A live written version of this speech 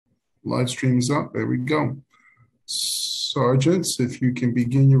Live stream is up. There we go. Sergeants, if you can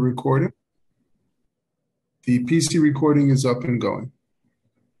begin your recording. The PC recording is up and going.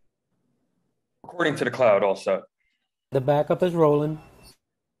 Recording to the cloud also. The backup is rolling.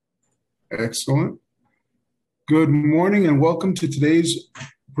 Excellent. Good morning and welcome to today's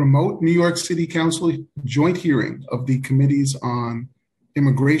remote New York City Council joint hearing of the Committees on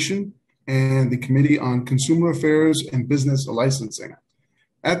Immigration and the Committee on Consumer Affairs and Business Licensing.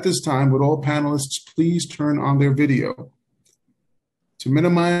 At this time, would all panelists please turn on their video? To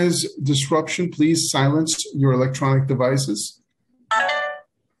minimize disruption, please silence your electronic devices,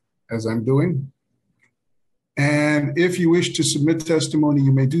 as I'm doing. And if you wish to submit testimony,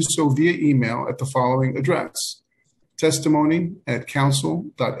 you may do so via email at the following address: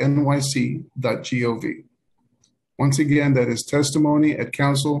 testimony@council.nyc.gov. Once again, that is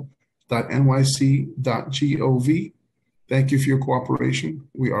testimony@council.nyc.gov. Thank you for your cooperation.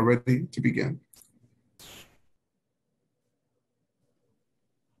 We are ready to begin.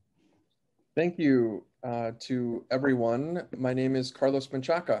 Thank you to everyone. My name is Carlos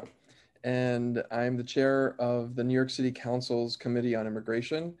Menchaca, and I'm the chair of the New York City Council's Committee on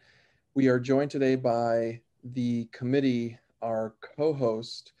Immigration. We are joined today by the committee, our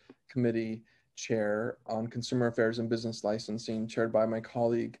co-host committee chair on Consumer Affairs and Business Licensing, chaired by my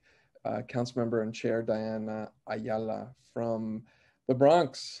colleague, Councilmember and Chair Diana Ayala from the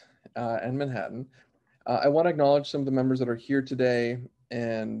Bronx and Manhattan. I want to acknowledge some of the members that are here today,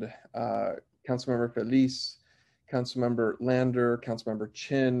 and Councilmember Feliz, Councilmember Lander, Councilmember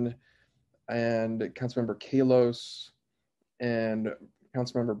Chin, and Councilmember Kalos, and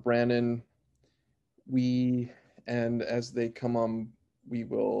Councilmember Brannon. And as they come on, we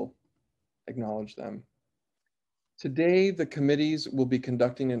will acknowledge them. Today, the committees will be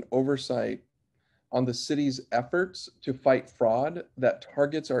conducting an oversight on the city's efforts to fight fraud that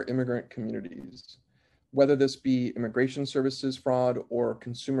targets our immigrant communities, whether this be immigration services fraud or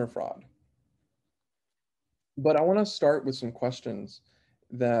consumer fraud. But I want to start with some questions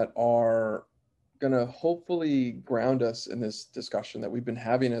that are going to hopefully ground us in this discussion that we've been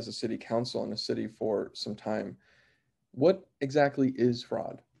having as a city council in the city for some time. What exactly is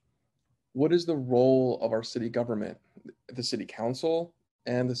fraud? What is the role of our city government, the city council,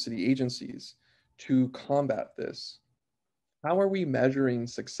 and the city agencies to combat this? How are we measuring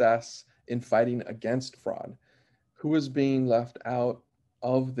success in fighting against fraud? Who is being left out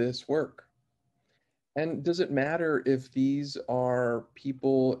of this work? And does it matter if these are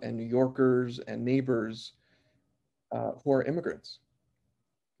people and New Yorkers and neighbors who are immigrants?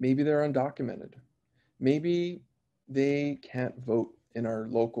 Maybe they're undocumented. Maybe they can't vote in our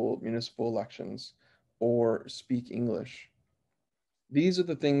local municipal elections or speak English. These are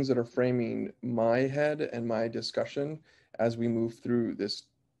the things that are framing my head and my discussion as we move through this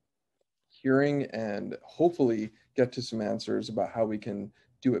hearing and hopefully get to some answers about how we can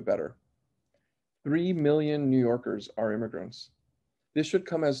do it better. 3 million New Yorkers are immigrants. This should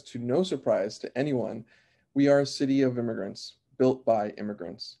come as to no surprise to anyone. We are a city of immigrants, built by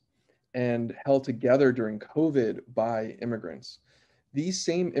immigrants, and held together during COVID by immigrants. These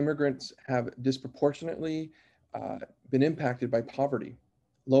same immigrants have disproportionately been impacted by poverty,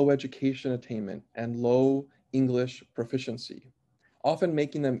 low education attainment, and low English proficiency, often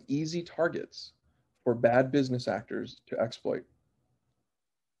making them easy targets for bad business actors to exploit.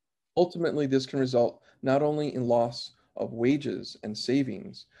 Ultimately, this can result not only in loss of wages and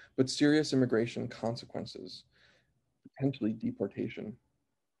savings, but serious immigration consequences, potentially deportation.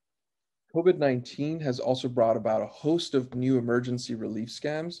 COVID-19 has also brought about a host of new emergency relief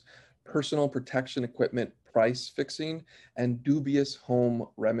scams, personal protection equipment price fixing, and dubious home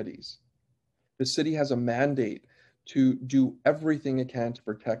remedies. The city has a mandate to do everything it can to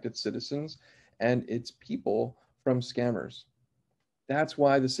protect its citizens and its people from scammers. That's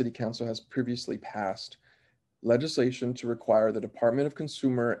why the City Council has previously passed legislation to require the Department of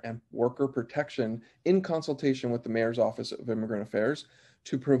Consumer and Worker Protection, in consultation with the Mayor's Office of Immigrant Affairs,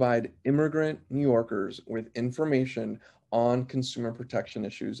 to provide immigrant New Yorkers with information on consumer protection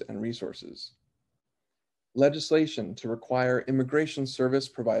issues and resources. Legislation to require immigration service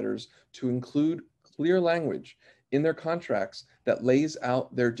providers to include clear language in their contracts that lays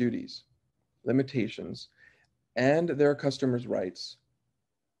out their duties, limitations, and their customers' rights,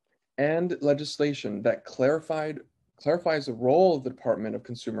 and legislation that clarifies the role of the Department of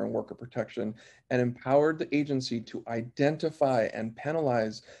Consumer and Worker Protection and empowered the agency to identify and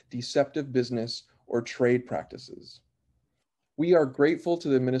penalize deceptive business or trade practices. We are grateful to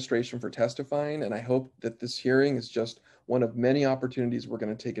the administration for testifying, and I hope that this hearing is just one of many opportunities we're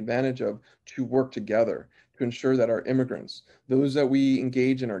going to take advantage of to work together to ensure that our immigrants, those that we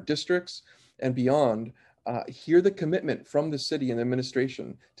engage in our districts and beyond, hear the commitment from the city and the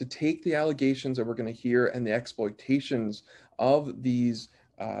administration to take the allegations that we're going to hear and the exploitations of these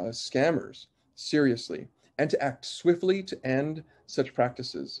scammers seriously, and to act swiftly to end such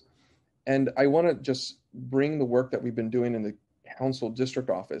practices. And I want to just bring the work that we've been doing in the council district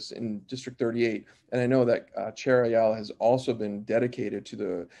office in District 38. And I know that Chair Ayala has also been dedicated to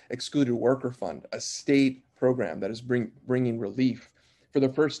the Excluded Worker Fund, a state program that is bringing relief for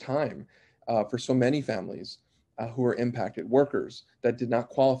the first time for so many families who are impacted, workers that did not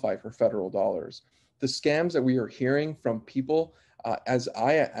qualify for federal dollars. The scams that we are hearing from people as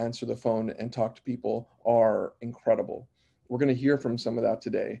I answer the phone and talk to people are incredible. We're going to hear from some of that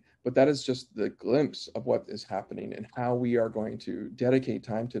today, but that is just the glimpse of what is happening and how we are going to dedicate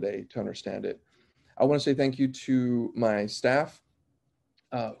time today to understand it. I want to say thank you to my staff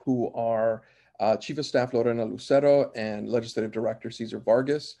who are Chief of Staff Lorena Lucero and Legislative Director Cesar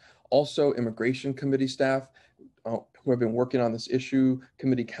Vargas, also Immigration Committee staff who have been working on this issue,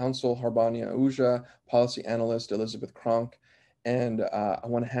 Committee Counsel Harbania Ahuja, Policy Analyst Elizabeth Kronk, and I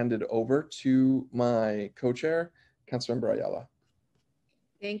want to hand it over to my co-chair, Councilmember Ayala.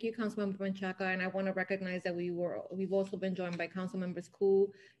 Thank you, Councilmember Menchaca, and I want to recognize that we've also been joined by Councilmembers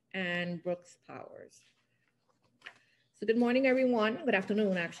Koo and Brooks Powers. So good morning, everyone. Good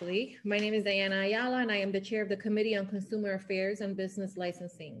afternoon, actually. My name is Diana Ayala, and I am the chair of the Committee on Consumer Affairs and Business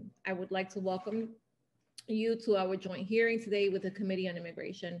Licensing. I would like to welcome you to our joint hearing today with the Committee on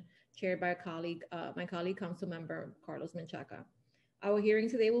Immigration, chaired by my colleague, Councilmember Carlos Menchaca. Our hearing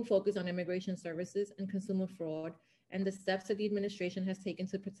today will focus on immigration services and consumer fraud and the steps that the administration has taken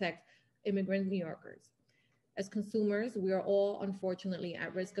to protect immigrant New Yorkers. As consumers, we are all unfortunately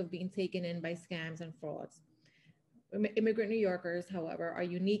at risk of being taken in by scams and frauds. Immigrant New Yorkers, however, are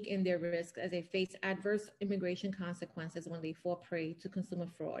unique in their risk as they face adverse immigration consequences when they fall prey to consumer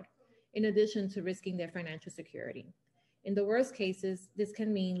fraud, in addition to risking their financial security. In the worst cases, this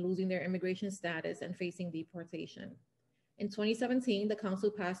can mean losing their immigration status and facing deportation. In 2017, the council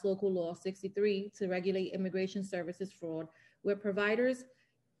passed Local Law 63 to regulate immigration services fraud, where providers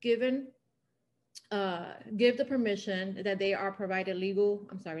give the permission that they are provided legal.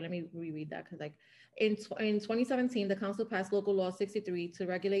 I'm sorry, let me reread that because in 2017, the council passed Local Law 63 to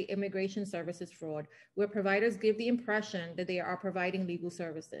regulate immigration services fraud, where providers give the impression that they are providing legal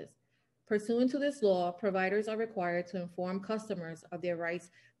services. Pursuant to this law, providers are required to inform customers of their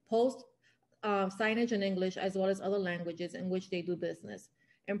rights, post signage in English as well as other languages in which they do business.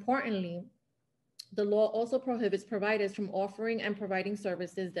 Importantly, the law also prohibits providers from offering and providing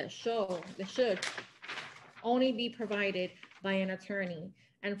services that should only be provided by an attorney,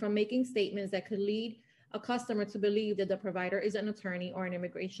 and from making statements that could lead a customer to believe that the provider is an attorney or an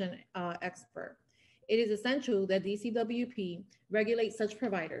immigration expert. It is essential that DCWP regulate such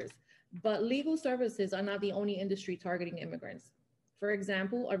providers, but legal services are not the only industry targeting immigrants. For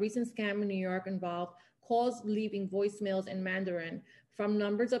example, a recent scam in New York involved calls leaving voicemails in Mandarin from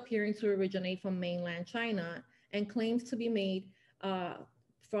numbers appearing to originate from mainland China and claims to be made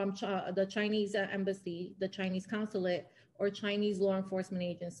from the Chinese embassy, the Chinese consulate, or Chinese law enforcement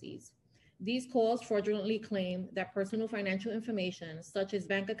agencies. These calls fraudulently claim that personal financial information, such as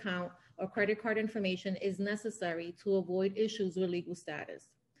bank account or credit card information, is necessary to avoid issues with legal status.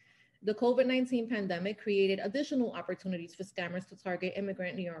 The COVID-19 pandemic created additional opportunities for scammers to target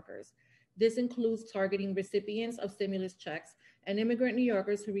immigrant New Yorkers. This includes targeting recipients of stimulus checks and immigrant New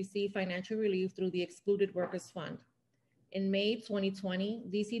Yorkers who receive financial relief through the Excluded Workers Fund. In May 2020,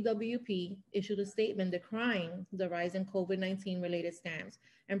 DCWP issued a statement decrying the rise in COVID-19 related scams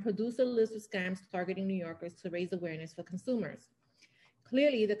and produced a list of scams targeting New Yorkers to raise awareness for consumers.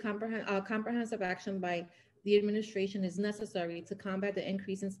 Clearly, the comprehensive action by the administration is necessary to combat the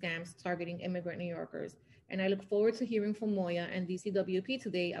increase in scams targeting immigrant New Yorkers. And I look forward to hearing from Moya and DCWP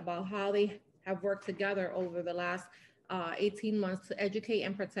today about how they have worked together over the last 18 months to educate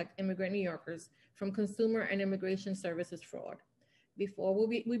and protect immigrant New Yorkers from consumer and immigration services fraud. Before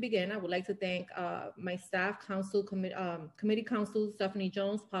we begin, I would like to thank my staff, committee counsel, Stephanie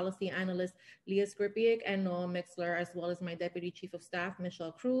Jones, policy analyst, Leah Skripiak, and Noah Mixler, as well as my deputy chief of staff,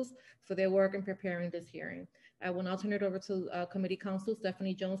 Michelle Cruz, for their work in preparing this hearing. I will now turn it over to committee counsel,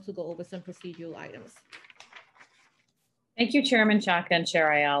 Stephanie Jones, to go over some procedural items. Thank you, Chairman Chaka and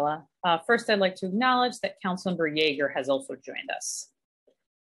Chair Ayala. First, I'd like to acknowledge that Councilmember Yeager has also joined us.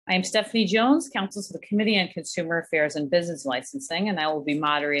 I am Stephanie Jones, counsel to the Committee on Consumer Affairs and Business Licensing, and I will be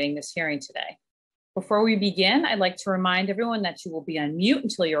moderating this hearing today. Before we begin, I'd like to remind everyone that you will be on mute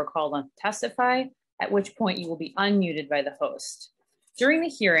until you are called on to testify, at which point you will be unmuted by the host. During the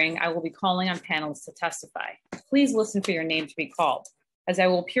hearing, I will be calling on panelists to testify. Please listen for your name to be called, as I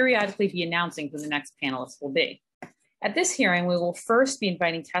will periodically be announcing who the next panelist will be. At this hearing, we will first be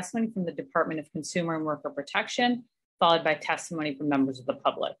inviting testimony from the Department of Consumer and Worker Protection, followed by testimony from members of the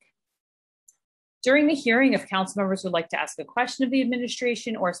public. During the hearing, if council members would like to ask a question of the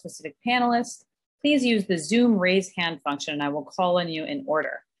administration or a specific panelist, please use the Zoom raise hand function and I will call on you in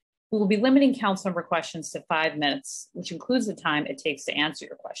order. We will be limiting council member questions to 5 minutes, which includes the time it takes to answer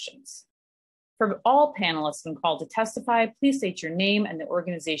your questions. For all panelists when called to testify, please state your name and the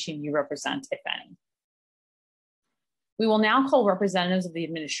organization you represent, if any. We will now call representatives of the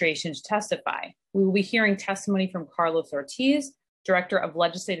administration to testify. We will be hearing testimony from Carlos Ortiz, Director of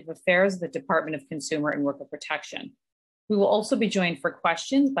Legislative Affairs of the Department of Consumer and Worker Protection. We will also be joined for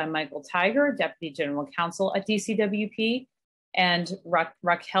questions by Michael Tiger, Deputy General Counsel at DCWP, and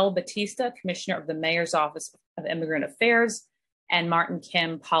Raquel Batista, Commissioner of the Mayor's Office of Immigrant Affairs, and Martin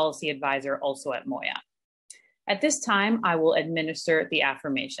Kim, Policy Advisor, also at MOYA. At this time, I will administer the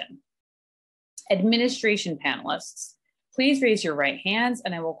affirmation. Administration panelists, please raise your right hands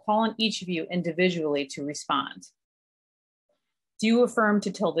and I will call on each of you individually to respond. Do you affirm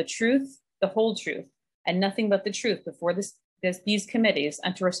to tell the truth, the whole truth, and nothing but the truth before these committees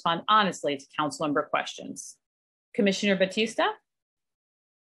and to respond honestly to council member questions? Commissioner Batista?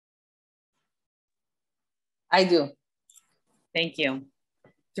 I do. Thank you.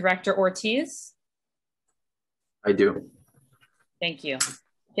 Director Ortiz? I do. Thank you.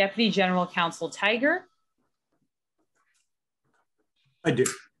 Deputy General Counsel Tiger? I do.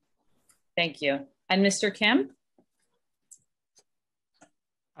 Thank you. And Mr. Kim?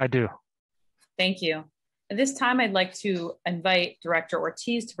 I do. Thank you. At this time, I'd like to invite Director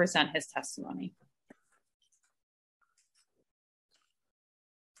Ortiz to present his testimony.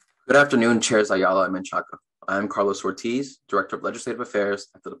 Good afternoon, Chairs Ayala and Menchaca. I am Carlos Ortiz, Director of Legislative Affairs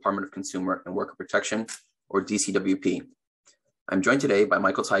at the Department of Consumer and Worker Protection, or DCWP. I'm joined today by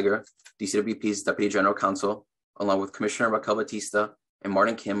Michael Tiger, DCWP's Deputy General Counsel, along with Commissioner Raquel Batista and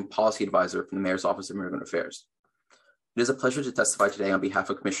Martin Kim, Policy Advisor from the Mayor's Office of Immigrant Affairs. It is a pleasure to testify today on behalf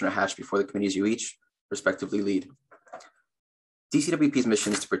of Commissioner Hatch before the committees you each respectively lead. DCWP's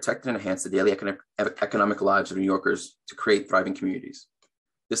mission is to protect and enhance the daily economic lives of New Yorkers to create thriving communities.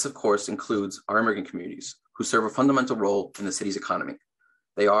 This, of course, includes our immigrant communities, who serve a fundamental role in the city's economy.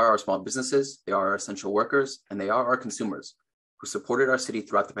 They are our small businesses, they are our essential workers, and they are our consumers, who supported our city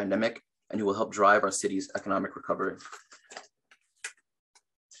throughout the pandemic and who will help drive our city's economic recovery.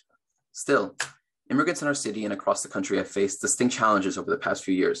 Still, immigrants in our city and across the country have faced distinct challenges over the past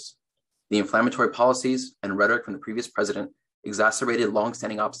few years. The inflammatory policies and rhetoric from the previous president exacerbated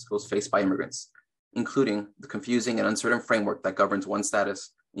longstanding obstacles faced by immigrants, including the confusing and uncertain framework that governs one's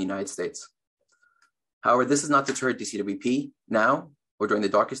status in the United States. However, this has not deterred DCWP now or during the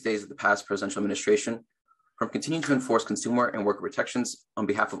darkest days of the past presidential administration from continuing to enforce consumer and worker protections on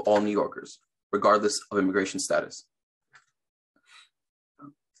behalf of all New Yorkers, regardless of immigration status.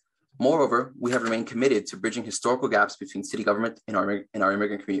 Moreover, we have remained committed to bridging historical gaps between city government and our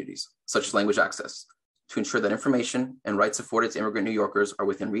immigrant communities, such as language access, to ensure that information and rights afforded to immigrant New Yorkers are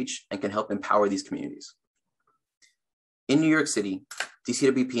within reach and can help empower these communities. In New York City,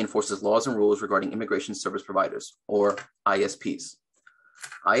 DCWP enforces laws and rules regarding immigration service providers, or ISPs.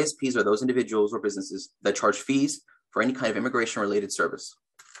 ISPs are those individuals or businesses that charge fees for any kind of immigration-related service.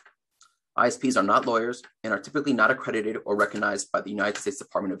 ISPs are not lawyers and are typically not accredited or recognized by the United States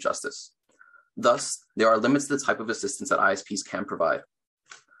Department of Justice. Thus, there are limits to the type of assistance that ISPs can provide.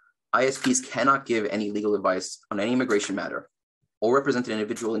 ISPs cannot give any legal advice on any immigration matter or represent an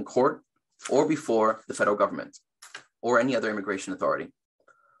individual in court or before the federal government or any other immigration authority.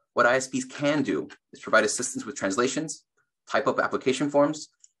 What ISPs can do is provide assistance with translations, type up application forms,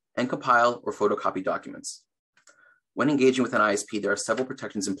 and compile or photocopy documents. When engaging with an ISP, there are several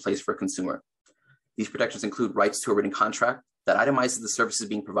protections in place for a consumer. These protections include rights to a written contract that itemizes the services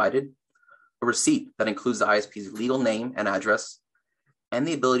being provided, a receipt that includes the ISP's legal name and address, and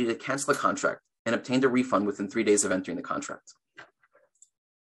the ability to cancel a contract and obtain a refund within 3 days of entering the contract.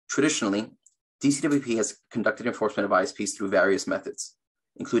 Traditionally, DCWP has conducted enforcement of ISPs through various methods,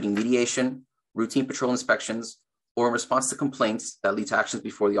 including mediation, routine patrol inspections, or in response to complaints that lead to actions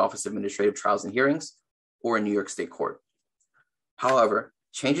before the Office of Administrative Trials and Hearings or in New York State Court. However,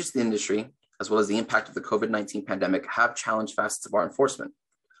 changes to the industry, as well as the impact of the COVID-19 pandemic, have challenged facets of our enforcement.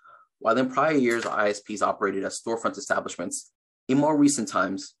 While in prior years, ISPs operated as storefront establishments, in more recent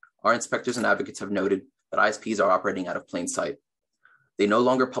times, our inspectors and advocates have noted that ISPs are operating out of plain sight. They no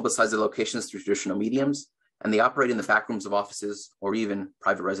longer publicize their locations through traditional mediums, and they operate in the back rooms of offices or even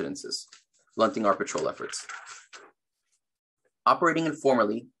private residences, blunting our patrol efforts. Operating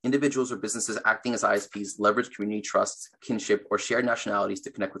informally, individuals or businesses acting as ISPs leverage community trust, kinship, or shared nationalities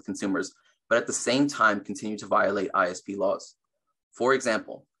to connect with consumers, but at the same time continue to violate ISP laws. For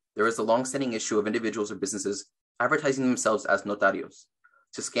example, there is the longstanding issue of individuals or businesses advertising themselves as notarios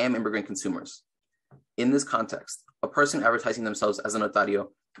to scam immigrant consumers. In this context, a person advertising themselves as a notario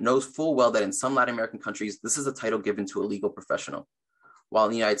knows full well that in some Latin American countries, this is a title given to a legal professional, while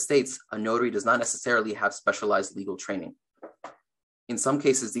in the United States, a notary does not necessarily have specialized legal training. In some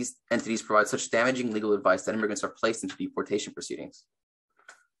cases, these entities provide such damaging legal advice that immigrants are placed into deportation proceedings.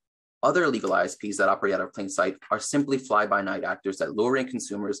 Other legal ISPs that operate out of plain sight are simply fly-by-night actors that lure in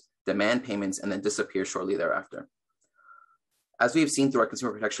consumers, demand payments, and then disappear shortly thereafter. As we have seen through our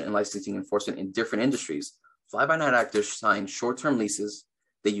consumer protection and licensing enforcement in different industries, fly-by-night actors sign short-term leases,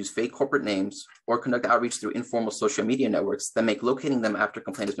 they use fake corporate names, or conduct outreach through informal social media networks that make locating them after a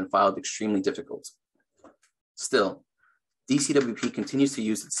complaint has been filed extremely difficult. Still, DCWP continues to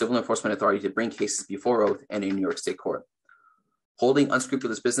use its civil enforcement authority to bring cases before oath and in New York State court. Holding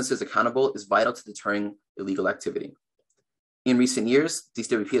unscrupulous businesses accountable is vital to deterring illegal activity. In recent years,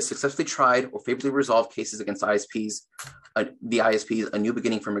 DCWP has successfully tried or favorably resolved cases against ISPs, the ISPs A New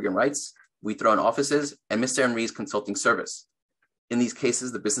Beginning for Immigrant Rights, We Throw in Offices, and Mr. Henry's Consulting Service. In these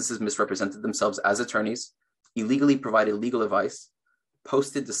cases, the businesses misrepresented themselves as attorneys, illegally provided legal advice,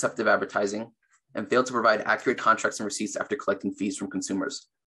 posted deceptive advertising, and failed to provide accurate contracts and receipts after collecting fees from consumers.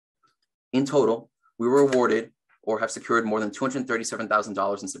 In total, we were awarded or have secured more than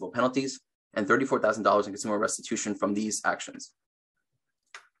 $237,000 in civil penalties and $34,000 in consumer restitution from these actions.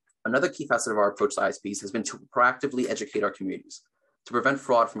 Another key facet of our approach to ISPs has been to proactively educate our communities to prevent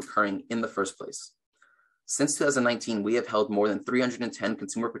fraud from occurring in the first place. Since 2019, we have held more than 310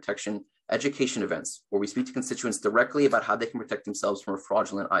 consumer protection education events where we speak to constituents directly about how they can protect themselves from a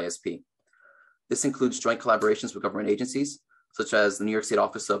fraudulent ISP. This includes joint collaborations with government agencies, such as the New York State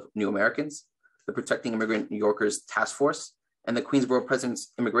Office of New Americans, the Protecting Immigrant New Yorkers Task Force, and the Queensborough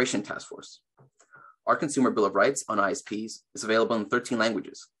President's Immigration Task Force. Our Consumer Bill of Rights on ISPs is available in 13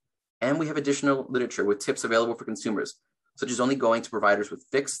 languages, and we have additional literature with tips available for consumers, such as only going to providers with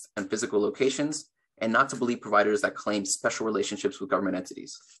fixed and physical locations, and not to believe providers that claim special relationships with government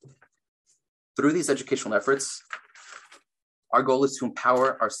entities. Through these educational efforts, our goal is to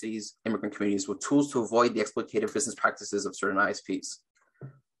empower our city's immigrant communities with tools to avoid the exploitative business practices of certain ISPs.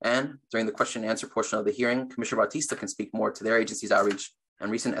 And during the question and answer portion of the hearing, Commissioner Bautista can speak more to their agency's outreach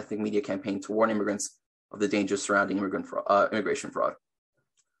and recent ethnic media campaign to warn immigrants of the dangers surrounding immigration fraud.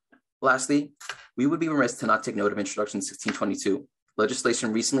 Lastly, we would be remiss to not take note of Introduction 1622,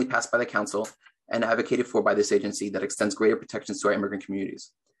 legislation recently passed by the Council and advocated for by this agency that extends greater protections to our immigrant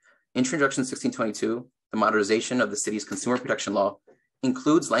communities. Introduction 1622, the modernization of the city's consumer protection law,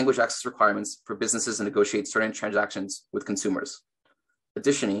 includes language access requirements for businesses to negotiate certain transactions with consumers.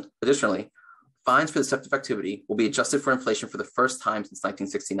 Additionally, fines for deceptive activity will be adjusted for inflation for the first time since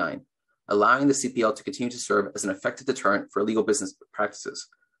 1969, allowing the CPL to continue to serve as an effective deterrent for illegal business practices,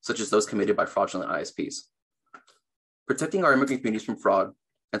 such as those committed by fraudulent ISPs. Protecting our immigrant communities from fraud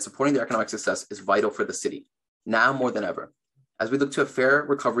and supporting their economic success is vital for the city, now more than ever, as we look to a fair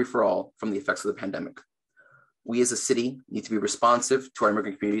recovery for all from the effects of the pandemic. We as a city need to be responsive to our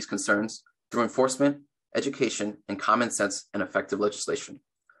immigrant community's concerns through enforcement, education, and common sense and effective legislation.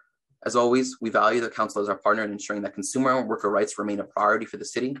 As always, we value the Council as our partner in ensuring that consumer and worker rights remain a priority for the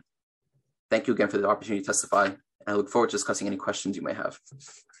city. Thank you again for the opportunity to testify, and I look forward to discussing any questions you may have.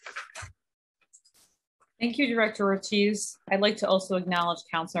 Thank you, Director Ortiz. I'd like to also acknowledge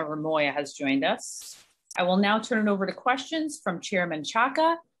Councilmember Moya has joined us. I will now turn it over to questions from Chairman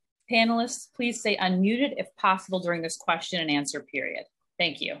Chaka. Panelists, please stay unmuted if possible during this question and answer period.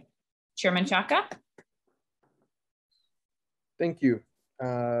 Thank you. Chairman Chaka. Thank you.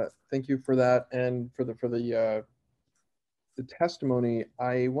 Thank you for that and for the testimony.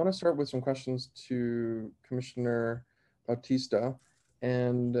 I want to start with some questions to Commissioner Bautista.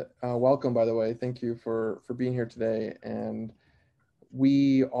 And welcome, by the way. Thank you for being here today. And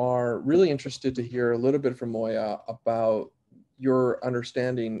we are really interested to hear a little bit from Moya about your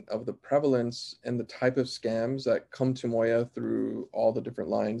understanding of the prevalence and the type of scams that come to Moya through all the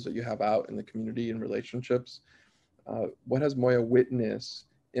different lines that you have out in the community and relationships. What has Moya witnessed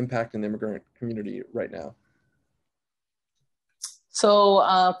impacting the immigrant community right now?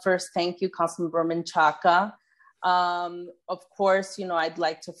 So first, thank you, Councilman Chaka. Of course, I'd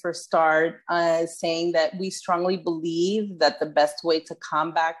like to first start saying that we strongly believe that the best way to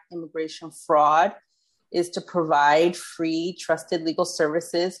combat immigration fraud is to provide free, trusted legal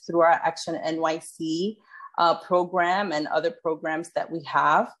services through our Action NYC program and other programs that we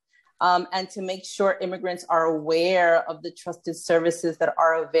have. and to make sure immigrants are aware of the trusted services that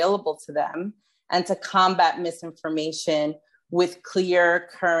are available to them, and to combat misinformation with clear,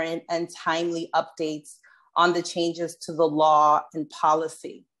 current, and timely updates on the changes to the law and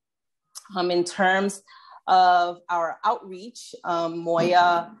policy. In terms of our outreach,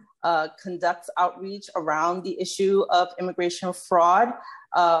 Moya conducts outreach around the issue of immigration fraud.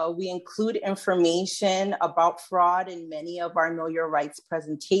 We include information about fraud in many of our Know Your Rights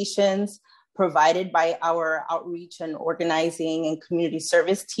presentations provided by our outreach and organizing and community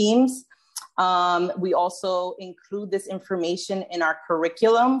service teams. We also include this information in our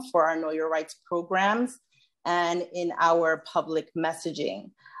curriculum for our Know Your Rights programs and in our public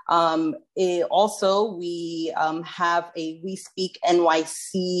messaging. We have a We Speak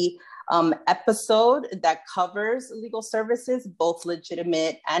NYC episode that covers legal services, both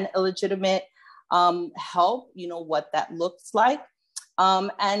legitimate and illegitimate help, what that looks like.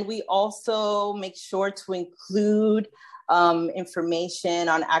 And we also make sure to include information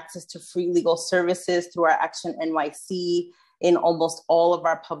on access to free legal services through our Action NYC in almost all of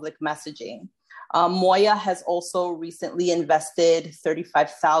our public messaging. Moya has also recently invested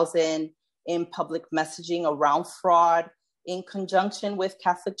 $35,000 in public messaging around fraud in conjunction with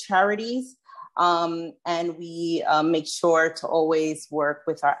Catholic Charities. And we make sure to always work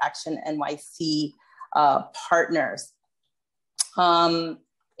with our Action NYC partners.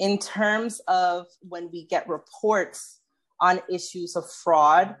 In terms of when we get reports on issues of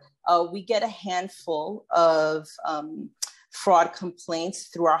fraud, we get a handful of fraud complaints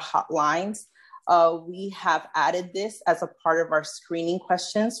through our hotlines. We have added this as a part of our screening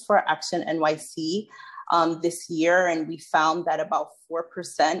questions for Action NYC this year, and we found that about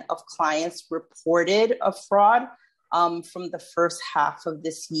 4% of clients reported a fraud from the first half of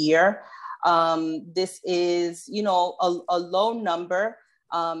this year. This is, a low number,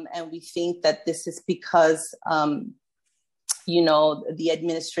 and we think that this is because, the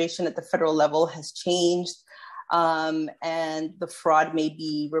administration at the federal level has changed, and the fraud may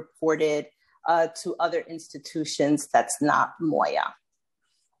be reported to other institutions that's not Moya.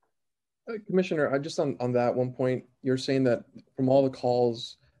 Commissioner, just on that one point, you're saying that from all the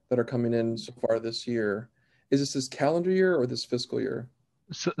calls that are coming in so far this year, is this calendar year or this fiscal year?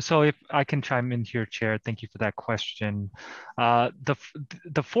 So if I can chime in here, Chair, thank you for that question. The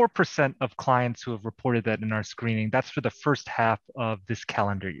 4% of clients who have reported that in our screening, that's for the first half of this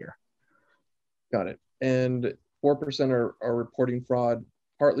calendar year. Got it. And 4% are reporting fraud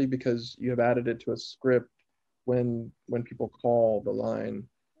partly because you have added it to a script when people call the line,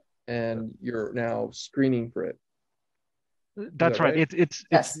 and you're now screening for it. That's right. It's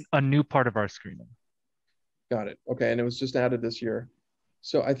a new part of our screening. Got it. Okay, and it was just added this year.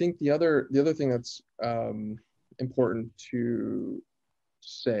 So I think the other thing that's important to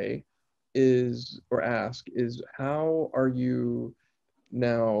say is how are you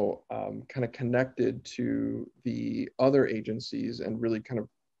now kind of connected to the other agencies and really kind of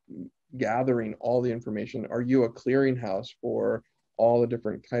gathering all the information? Are you a clearinghouse for all the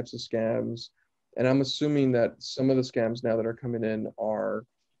different types of scams? And I'm assuming that some of the scams now that are coming in are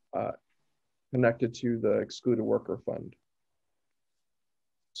connected to the excluded worker fund.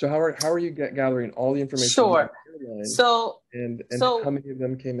 So how are you gathering all the information? Sure. And how many of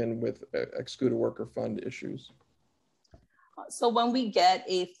them came in with excluded worker fund issues? So when we get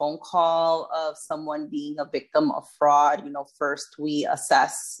a phone call of someone being a victim of fraud, first we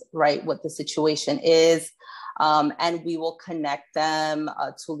assess, right, what the situation is, and we will connect them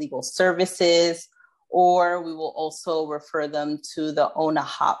to legal services, or we will also refer them to the ONA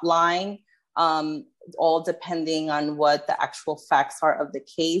hotline, all depending on what the actual facts are of the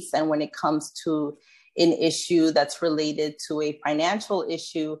case. And when it comes to an issue that's related to a financial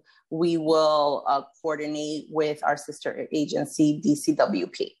issue, we will coordinate with our sister agency,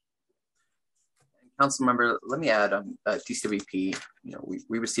 DCWP. Councilmember, let me add, DCWP,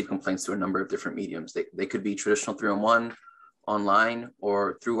 we receive complaints through a number of different mediums. They could be traditional 301, online,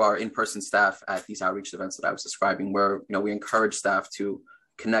 or through our in-person staff at these outreach events that I was describing, where we encourage staff to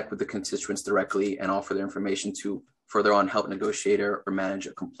connect with the constituents directly and offer their information to further on help negotiate or manage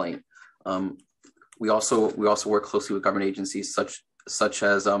a complaint. We also work closely with government agencies such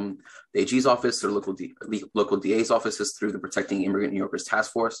as the AG's office or local DA's offices through the Protecting Immigrant New Yorkers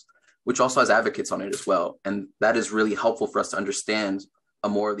Task Force, which also has advocates on it as well. And that is really helpful for us to understand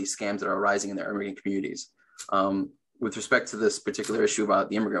more of these scams that are arising in their immigrant communities. With respect to this particular issue about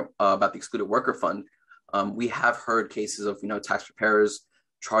the excluded worker fund, we have heard cases of tax preparers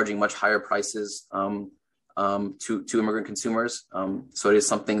charging much higher prices to immigrant consumers. So it is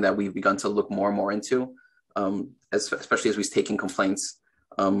something that we've begun to look more and more into, especially as we've taken complaints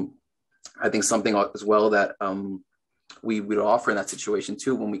I think something as well that we would offer in that situation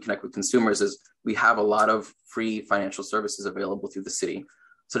too, when we connect with consumers, is we have a lot of free financial services available through the city,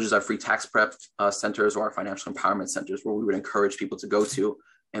 such as our free tax prep centers or our financial empowerment centers, where we would encourage people to go to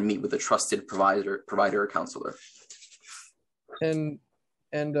and meet with a trusted provider or counselor. And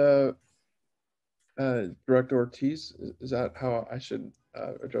Director Ortiz, is that how I should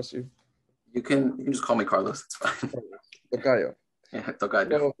address you? You can just call me Carlos. It's fine. Tocayo. Yeah, Tocayo.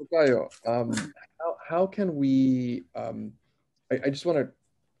 So, Tocayo, how can we? I just want to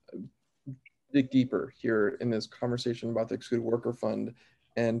dig deeper here in this conversation about the excluded worker fund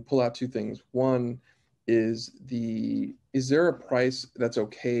and pull out two things. One is there a price that's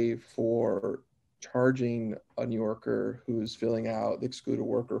okay for charging a New Yorker who's filling out the excluded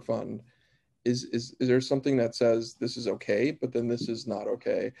worker fund? Is there something that says this is okay, but then this is not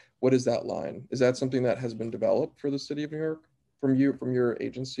okay? What is that line? Is that something that has been developed for the city of New York from your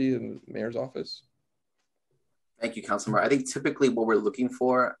agency and the mayor's office? Thank you, Councilmember. I think typically what we're looking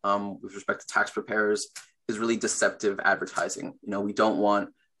for with respect to tax preparers is really deceptive advertising. We don't want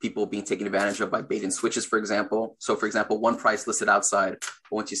people being taken advantage of by bait and switches, for example. So for example, one price listed outside,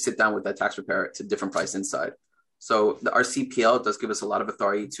 but once you sit down with that tax preparer, it's a different price inside. So our CPL does give us a lot of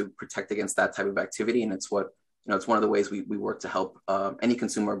authority to protect against that type of activity. And it's it's one of the ways we work to help any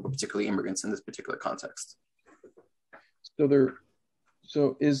consumer, but particularly immigrants in this particular context.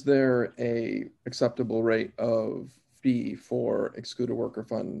 So is there a acceptable rate of fee for excluded worker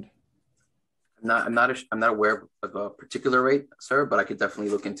fund? I'm not aware of a particular rate, sir, but I could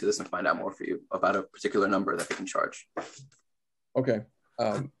definitely look into this and find out more for you about a particular number that they can charge. Okay.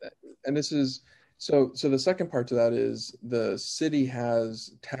 And this is, so the second part to that is the city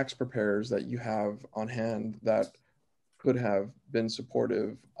has tax preparers that you have on hand that could have been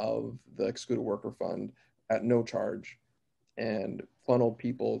supportive of the excluded worker fund at no charge and funnel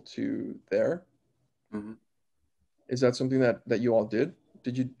people to there. Mm-hmm. Is that something that you all did?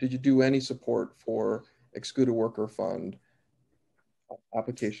 Did you do any support for excluded worker fund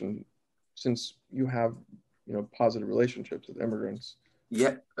application, since you have positive relationships with immigrants?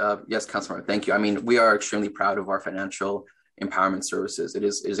 Yeah, yes, Councilmember, thank you. I mean, we are extremely proud of our financial empowerment services. It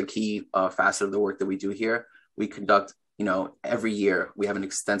is a key facet of the work that we do here. We conduct, every year we have an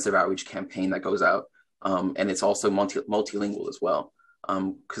extensive outreach campaign that goes out, and it's also multilingual as well.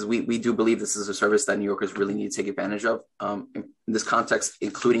 Because we do believe this is a service that New Yorkers really need to take advantage of. In this context,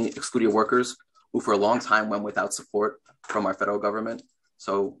 including excluded workers who for a long time went without support from our federal government.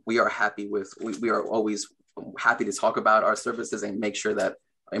 So we are always happy to talk about our services and make sure that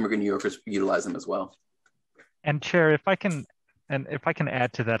immigrant New Yorkers utilize them as well. And Chair, if I can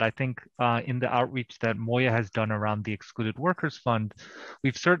add to that, I think in the outreach that Moya has done around the Excluded Workers Fund,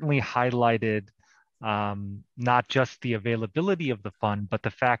 we've certainly highlighted not just the availability of the fund, but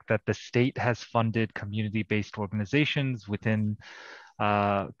the fact that the state has funded community-based organizations within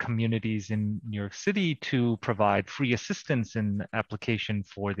communities in New York City to provide free assistance in application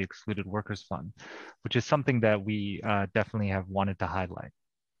for the Excluded Workers Fund, which is something that we definitely have wanted to highlight.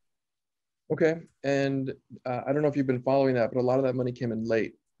 Okay, and I don't know if you've been following that, but a lot of that money came in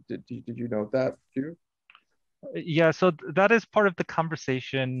late. Did you note that too? Yeah, so that is part of the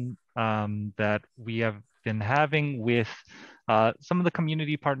conversation that we have been having with some of the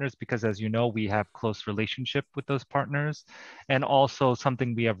community partners, because as you know, we have close relationship with those partners, and also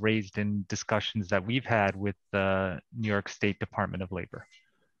something we have raised in discussions that we've had with the New York State Department of Labor.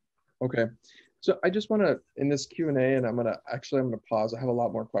 Okay, so I just want to, in this Q&A, and I'm gonna pause. I have a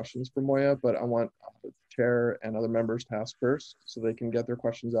lot more questions for Moya, but I want the chair and other members to ask first so they can get their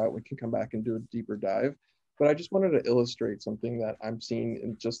questions out. We can come back and do a deeper dive. But I just wanted to illustrate something that I'm seeing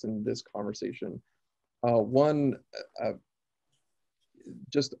in this conversation. One,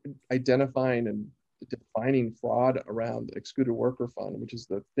 just identifying and defining fraud around the excluded worker fund, which is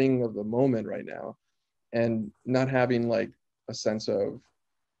the thing of the moment right now, and not having like a sense of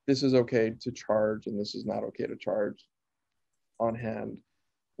this is okay to charge and this is not okay to charge on hand.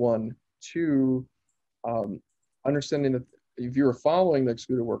 One, two, understanding that if you were following the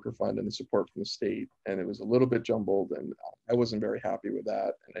excluded worker fund and the support from the state, and it was a little bit jumbled, and I wasn't very happy with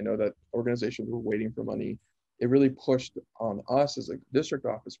that. And I know that organizations were waiting for money. It really pushed on us as a district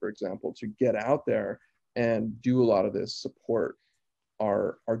office, for example, to get out there and do a lot of this support.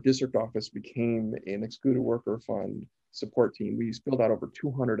 Our district office became an excluded worker fund support team. We filled out over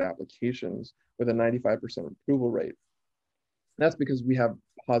 200 applications with a 95% approval rate. That's because we have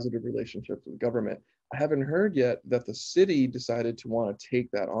positive relationships with government. I haven't heard yet that the city decided to want to take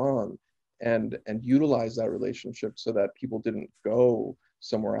that on and utilize that relationship so that people didn't go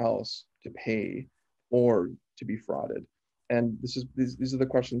somewhere else to pay or to be frauded. And these are the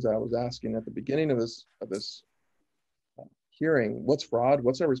questions that I was asking at the beginning of this hearing. What's fraud?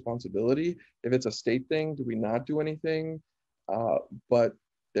 What's our responsibility? If it's a state thing, do we not do anything? But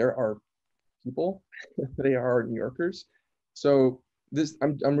there are people, they are New Yorkers. So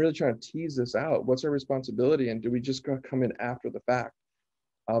I'm really trying to tease this out. What's our responsibility, and do we just come in after the fact?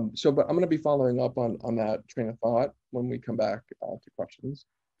 But I'm going to be following up on that train of thought when we come back to questions,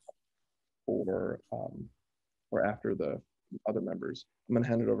 or after the other members. I'm going to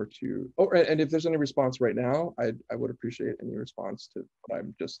hand it over to. Oh, and if there's any response right now, I would appreciate any response to what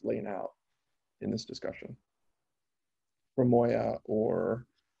I'm just laying out in this discussion from Moya or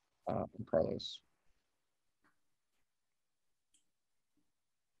from Carlos.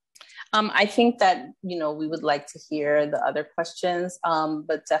 I think that, we would like to hear the other questions,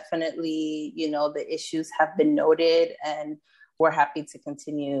 but definitely, the issues have been noted, and we're happy to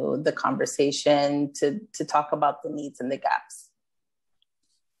continue the conversation to talk about the needs and the gaps.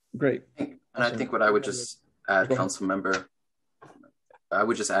 Great. And I think what I would just add, council member,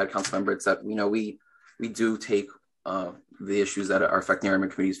 it's that, we do take the issues that are affecting our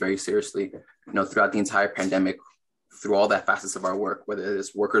immigrant communities very seriously. Throughout the entire pandemic, through all that facets of our work, whether it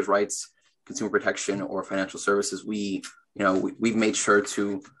is workers' rights, consumer protection, or financial services, we've made sure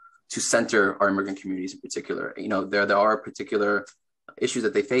to center our immigrant communities in particular. There are particular issues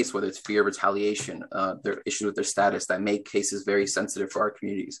that they face, whether it's fear of retaliation, their issues with their status that make cases very sensitive for our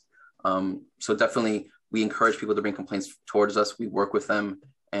communities. So definitely, we encourage people to bring complaints towards us. We work with them,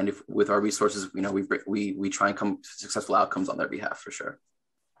 and if with our resources, we try and come to successful outcomes on their behalf for sure.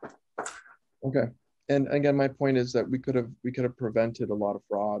 Okay. And again, my point is that we could have prevented a lot of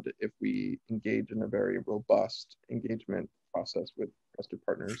fraud if we engage in a very robust engagement process with trusted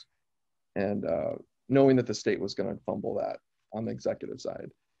partners, and knowing that the state was going to fumble that on the executive side,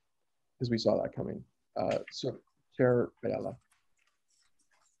 because we saw that coming. So, Chair Ayala.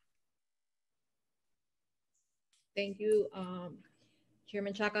 Thank you,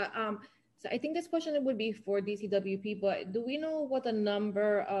 Chairman Chaka. So I think this question would be for DCWP, but do we know what the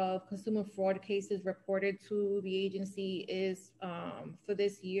number of consumer fraud cases reported to the agency is for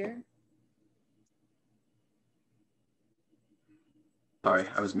this year? Sorry,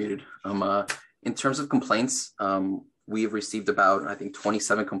 I was muted. In terms of complaints, we have received about, I think,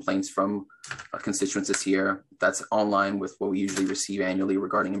 27 complaints from constituents this year. That's online with what we usually receive annually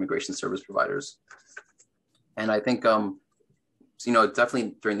regarding immigration service providers. And I think,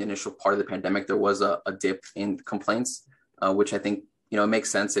 definitely during the initial part of the pandemic, there was a dip in complaints, which I think, makes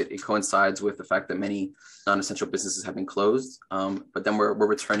sense. It coincides with the fact that many non-essential businesses have been closed, but then we're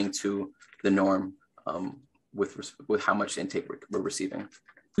returning to the norm with how much intake we're receiving.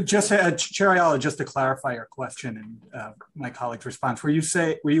 Just Chair Ayala, just to clarify your question and my colleague's response, were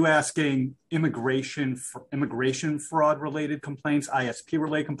you asking immigration fraud related complaints, ISP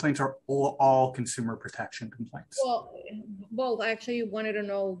related complaints, or all consumer protection complaints? Well, I actually wanted to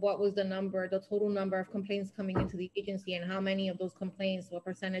know what was the total number of complaints coming into the agency, and how many of those complaints, what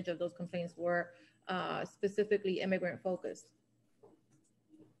percentage of those complaints were specifically immigrant focused.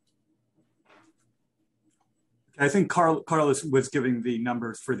 I think Carlos was giving the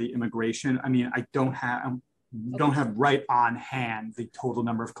numbers for the immigration. I mean, I don't have right on hand the total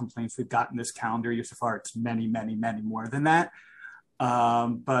number of complaints we've gotten this calendar year so far. It's many, many, many more than that.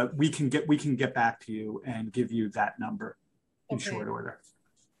 But we can get back to you and give you that number in short order.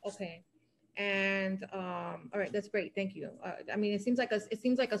 Okay. And all right, that's great. Thank you. I mean, it seems like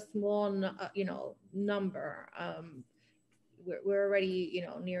a small, number. We're already,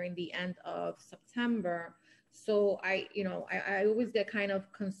 nearing the end of September. So I always get kind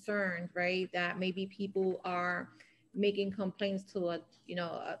of concerned, right, that maybe people are making complaints to,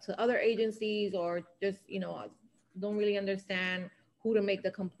 to other agencies, or just, don't really understand who to make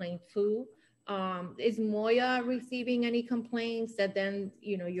the complaint to. Is Moya receiving any complaints that then,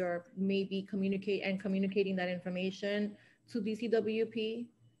 you're maybe communicating that information to DCWP?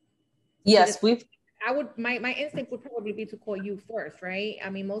 Yes, my instinct would probably be to call you first, right? I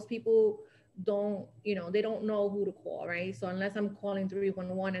mean, most people don't, they don't know who to call, right? So unless I'm calling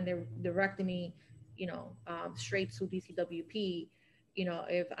 311 and they're directing me, straight to DCWP,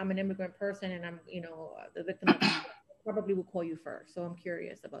 if I'm an immigrant person and I'm, the victim, I probably will call you first. So I'm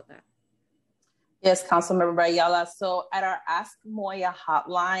curious about that. Yes, Councilmember Ayala. So at our Ask Moya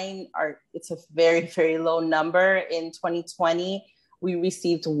hotline, it's a very, very low number. In 2020, we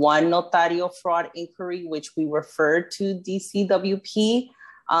received one notario fraud inquiry, which we referred to DCWP.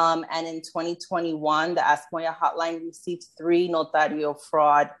 And in 2021, the Ask Moya hotline received 3 notario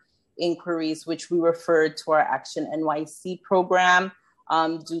fraud inquiries, which we referred to our Action NYC program.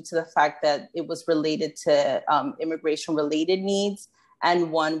 due to the fact that it was related to immigration-related needs,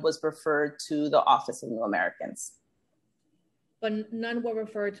 and one was referred to the Office of New Americans. But none were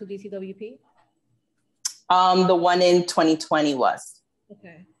referred to DCWP? The one in 2020 was.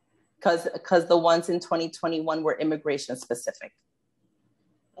 Okay. Because the ones in 2021 were immigration specific.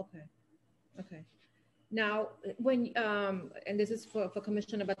 Okay. Okay. Now, when, and this is for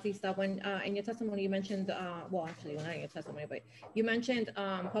Commissioner Batista, when in your testimony you mentioned, well, actually, not in your testimony, but you mentioned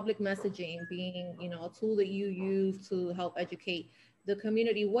public messaging being, you know, a tool that you use to help educate the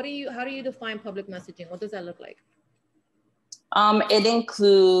community. How do you define public messaging? What does that look like? It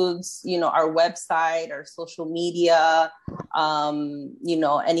includes, you know, our website, our social media, you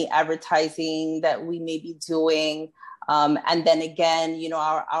know, any advertising that we may be doing. And then again, you know,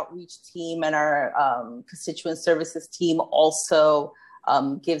 our outreach team and our constituent services team also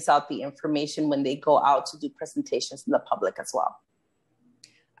gives out the information when they go out to do presentations in the public as well.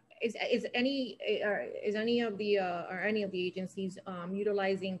 Is any of the agencies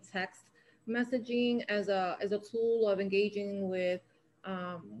utilizing text messaging as a tool of engaging with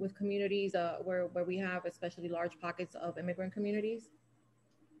communities where we have especially large pockets of immigrant communities?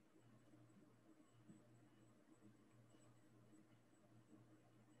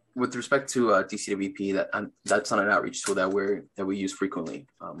 With respect to DCWP, that's not an outreach tool that we use frequently.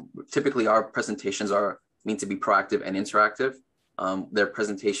 Typically, our presentations are meant to be proactive and interactive. They're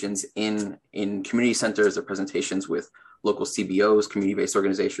presentations in community centers, they're presentations with local CBOs, community-based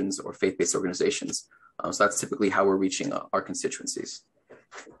organizations, or faith-based organizations. So that's typically how we're reaching our constituencies.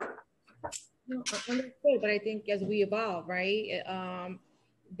 No, understood, but I think as we evolve, right,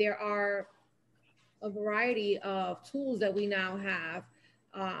 there are a variety of tools that we now have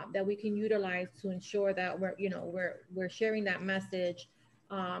that we can utilize to ensure that we're sharing that message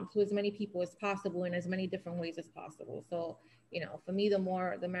to as many people as possible in as many different ways as possible. So, you know, for me, the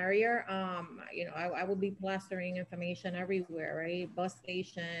more the merrier. You know, I would be plastering information everywhere, right? Bus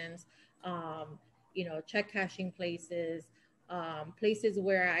stations, you know, check cashing places, places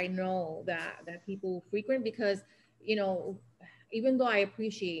where I know that people frequent, because, you know, even though I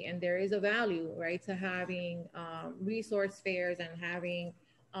appreciate, and there is a value, right, to having resource fairs and having,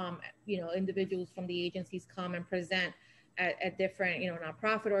 you know, individuals from the agencies come and present at different, you know,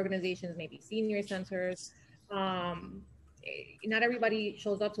 nonprofit organizations, maybe senior centers. Not everybody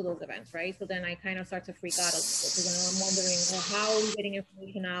shows up to those events, right? So then I kind of start to freak out a little bit, because I'm wondering, well, how are we getting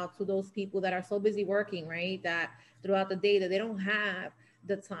information out to those people that are so busy working, right? That throughout the day that they don't have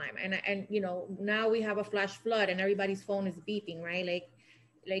the time. And you know, now we have a flash flood and everybody's phone is beeping, right?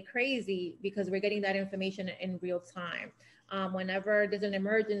 Like crazy, because we're getting that information in real time. Whenever there's an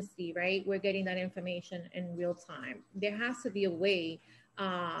emergency, right, we're getting that information in real time. There has to be a way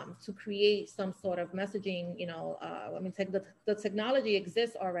to create some sort of messaging, you know, I mean, the technology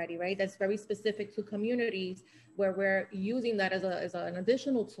exists already, right? That's very specific to communities, where we're using that as an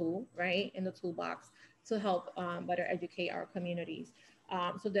additional tool, right, in the toolbox to help better educate our communities,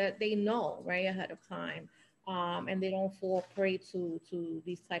 so that they know, right, ahead of time, and they don't fall prey to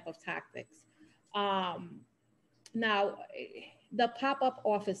these type of tactics. Now, the pop-up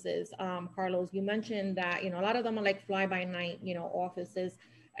offices, Carlos, you mentioned that, you know, a lot of them are like fly-by-night, you know, offices.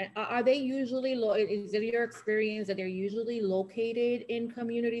 Are they usually, is it your experience that they're usually located in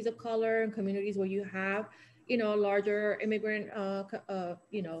communities of color and communities where you have, you know, larger immigrant,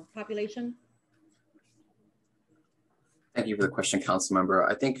 you know, population? Thank you for the question, Council Member.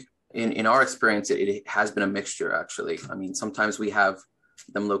 I think in our experience, it has been a mixture, actually. I mean, sometimes we have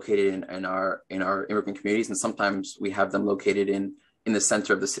them located in our immigrant communities, and sometimes we have them located in the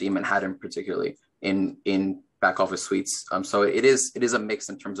center of the city of Manhattan, particularly in back office suites. So it is a mix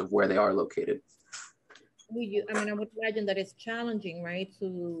in terms of where they are located. I mean, I would imagine that it's challenging, right,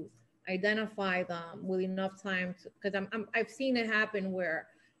 to identify them with enough time, because I've seen it happen where,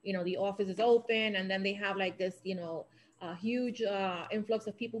 you know, the office is open and then they have like this, you know, a huge influx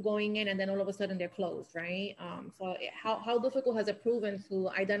of people going in, and then all of a sudden they're closed, right? So how difficult has it proven to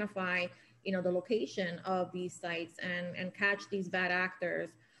identify, you know, the location of these sites and catch these bad actors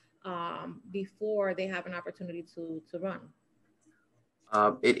before they have an opportunity to run?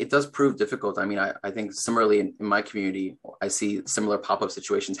 It does prove difficult. I mean, I think similarly in my community, I see similar pop-up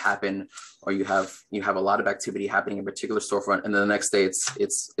situations happen, or you have a lot of activity happening in a particular storefront, and then the next day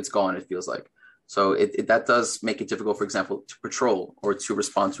it's gone, it feels like. So that does make it difficult, for example, to patrol or to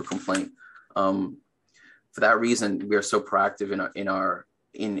respond to a complaint. For that reason, we are so proactive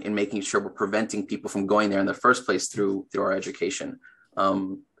in making sure we're preventing people from going there in the first place through our education.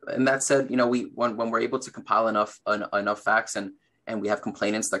 And that said, you know, when we're able to compile enough facts and we have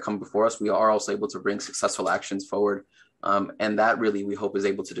complainants that come before us, we are also able to bring successful actions forward And that really, we hope, is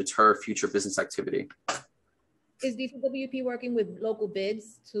able to deter future business activity. Is DCWP working with local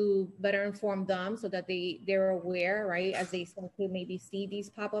bids to better inform them so that they're aware, right, as they start to maybe see these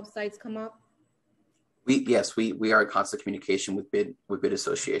pop-up sites come up? Yes, we are in constant communication with bid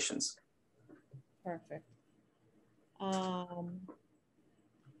associations. Perfect.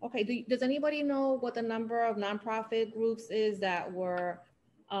 Okay, does anybody know what the number of nonprofit groups is that were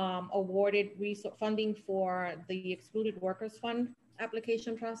awarded funding for the Excluded Workers Fund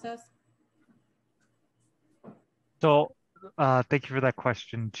application process? So thank you for that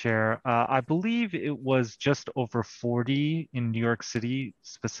question, Chair. I believe it was just over 40 in New York City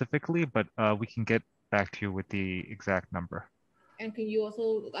specifically, but we can get back to you with the exact number. And can you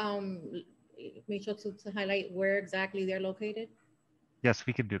also make sure to highlight where exactly they're located? Yes,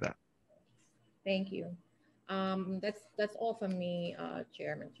 we can do that. Thank you. That's all from me,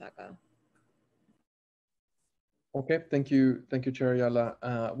 Chairman Chaka. Okay, thank you, Chair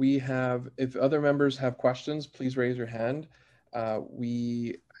Ayala. We have, if other members have questions, please raise your hand.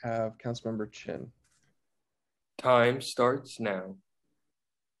 We have Councilmember Chin. Time starts now.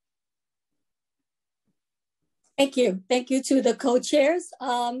 Thank you. Thank you to the co-chairs.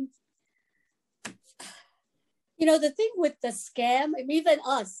 You know, the thing with the scam, and even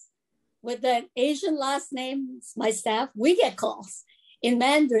us, with that Asian last names, my staff, we get calls in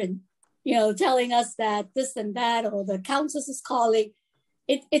Mandarin, you know, telling us that this and that, or the council is calling.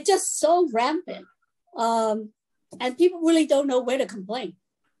 It's just so rampant. And people really don't know where to complain.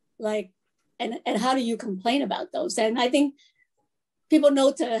 Like, and how do you complain about those? And I think people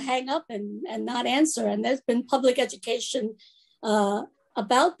know to hang up and not answer. And there's been public education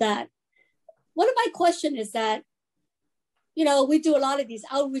about that. One of my questions is that, you know, we do a lot of these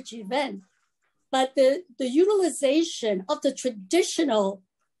outreach events, but the utilization of the traditional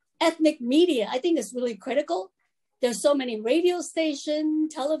ethnic media, I think is really critical. There's so many radio station,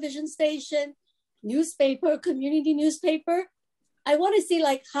 television station, newspaper, community newspaper. I want to see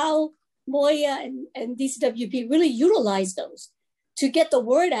like how Moya and DCWP really utilize those to get the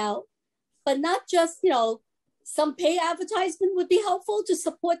word out, but not just, you know, some pay advertisement would be helpful to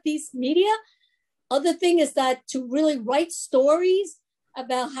support these media. Other thing is that to really write stories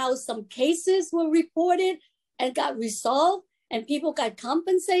about how some cases were reported and got resolved and people got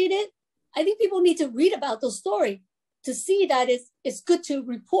compensated. I think people need to read about those stories to see that it's good to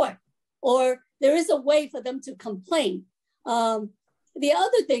report, or there is a way for them to complain. The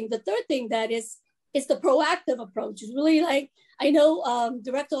other thing, the third thing that is the proactive approach. It's really like, I know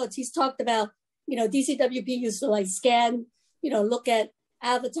Director Ortiz talked about, you know, DCWP used to like scan, you know, look at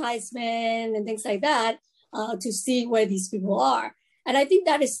advertisement and things like that to see where these people are. And I think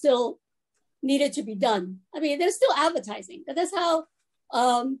that is still needed to be done. I mean, there's still advertising, but that's how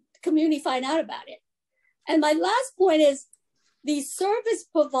the community find out about it. And my last point is the service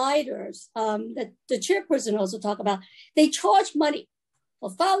providers that the chairperson also talked about, they charge money for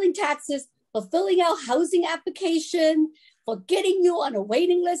filing taxes, for filling out housing application, for getting you on a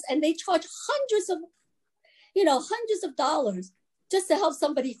waiting list. And they charge hundreds of dollars just to help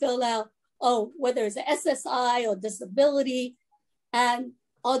somebody fill out, whether it's an SSI or disability. And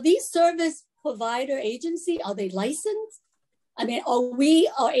are these service provider agency, are they licensed? I mean,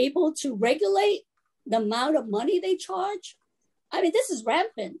 are able to regulate the amount of money they charge? I mean, this is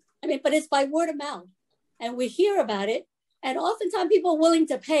rampant. I mean, but it's by word of mouth. And we hear about it. And oftentimes people are willing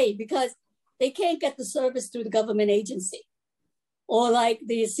to pay because they can't get the service through the government agency. Or like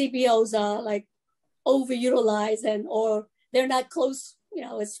the CBOs are like overutilized or they're not close, you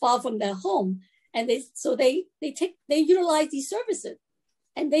know, it's far from their home. And they utilize these services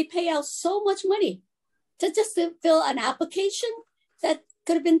and they pay out so much money to fill an application that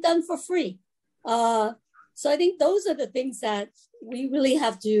could have been done for free. So I think those are the things that we really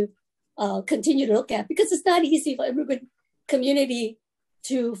have to continue to look at, because it's not easy for immigrant community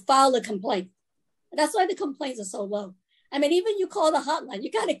to file a complaint. That's why the complaints are so low. I mean, even you call the hotline, you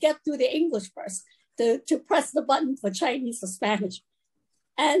got to get through the English first to press the button for Chinese or Spanish.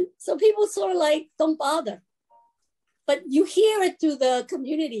 And so people sort of like don't bother. But you hear it through the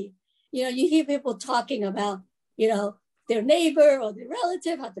community. You know, you hear people talking about, you know, their neighbor or their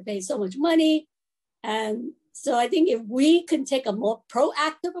relative have to pay so much money. And so I think if we can take a more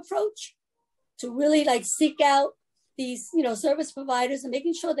proactive approach to really like seek out these, you know, service providers and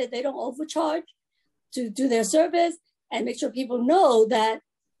making sure that they don't overcharge to do their service, and make sure people know that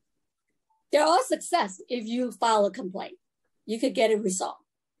there are success if you file a complaint. You could get it resolved.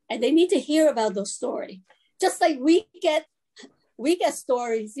 And they need to hear about those stories. Just like we get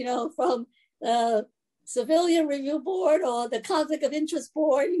stories, you know, from the Civilian Review Board or the Conflict of Interest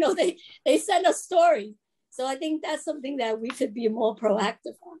Board, you know, they send us stories. So I think that's something that we could be more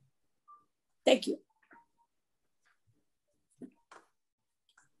proactive on. Thank you.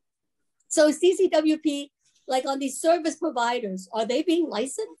 So is DCWP, like on these service providers, are they being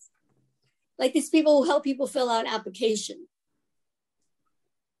licensed? Like these people who help people fill out an application.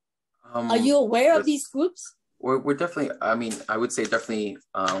 Are you aware of these groups? We're definitely, I mean, I would say definitely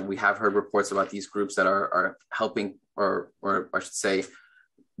we have heard reports about these groups that are helping, or I should say,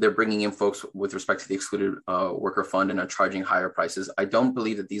 they're bringing in folks with respect to the excluded worker fund and are charging higher prices. I don't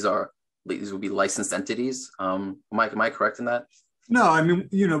believe that these will be licensed entities. Am I correct in that? No, I mean,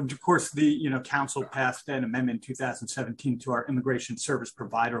 of course, the council passed an amendment in 2017 to our immigration service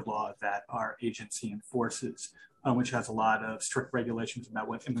provider law that our agency enforces, which has a lot of strict regulations about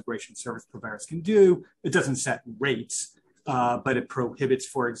what immigration service providers can do. It doesn't set rates, but it prohibits,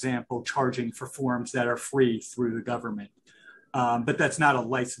 for example, charging for forms that are free through the government. But that's not a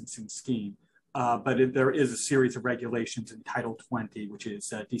licensing scheme. But there is a series of regulations in Title 20, which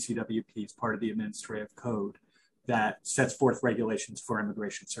is DCWP's part of the administrative code, that sets forth regulations for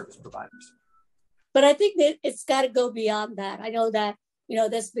immigration service providers. But I think that it's got to go beyond that. I know that,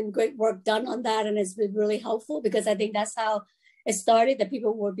 there's been great work done on that, and it's been really helpful, because I think that's how it started, that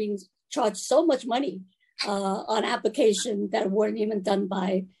people were being charged so much money on applications that weren't even done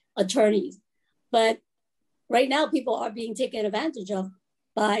by attorneys. But right now, people are being taken advantage of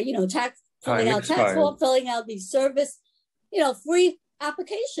by, filling out tax form, filling out these service, free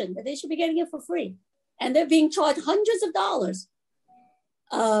application that they should be getting it for free. And they're being charged hundreds of dollars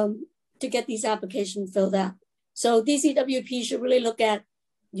to get these applications filled out. So DCWP should really look at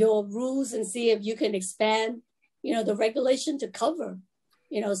your rules and see if you can expand, the regulation to cover,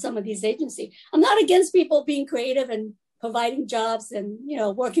 some of these agencies. I'm not against people being creative and providing jobs and,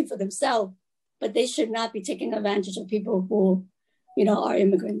 working for themselves, but they should not be taking advantage of people who, are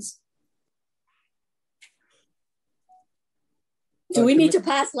immigrants. Do we need to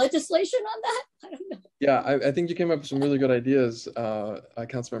pass legislation on that? I don't know. Yeah, I think you came up with some really good ideas,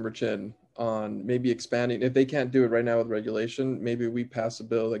 Councilmember Chin, on maybe expanding. If they can't do it right now with regulation, maybe we pass a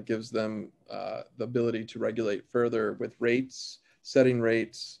bill that gives them the ability to regulate further with rates, setting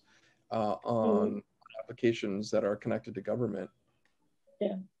rates on applications that are connected to government.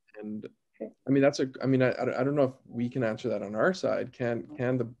 Yeah. And I mean, I don't know if we can answer that on our side. Can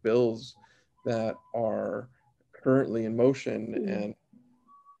the bills that are currently in motion and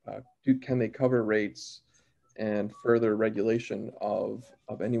can they cover rates and further regulation of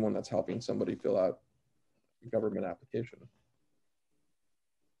anyone that's helping somebody fill out a government application?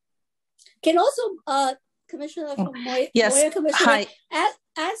 Can also Commissioner from Moya, yes. Moya Commissioner, Hi.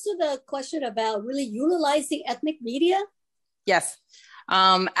 answer the question about really utilizing ethnic media? Yes,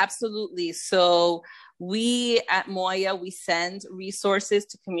 absolutely. So we at Moya, we send resources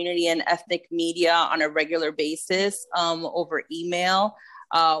to community and ethnic media on a regular basis over email.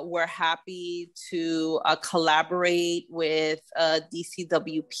 We're happy to collaborate with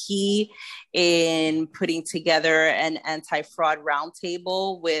DCWP in putting together an anti-fraud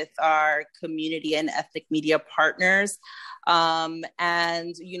roundtable with our community and ethnic media partners.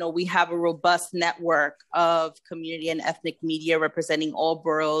 And, we have a robust network of community and ethnic media representing all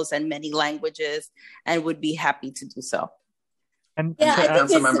boroughs and many languages, and would be happy to do so. And yeah, I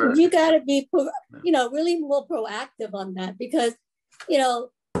think you got to be, really more proactive on that, because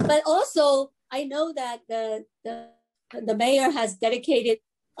but also I know that the mayor has dedicated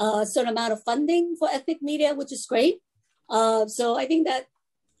a certain amount of funding for ethnic media, which is great. So I think that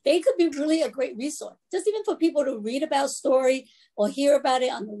they could be really a great resource, just even for people to read about story or hear about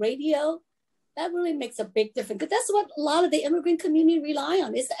it on the radio. That really makes a big difference, because that's what a lot of the immigrant community rely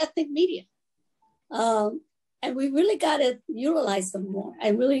on, is the ethnic media. And we really got to utilize them more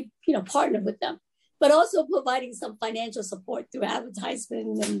and really, partner with them, but also providing some financial support through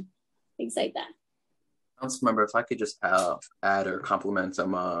advertisement and things like that. Councilmember, if I could just add or compliment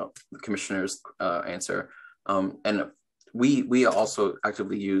the commissioner's answer. And we also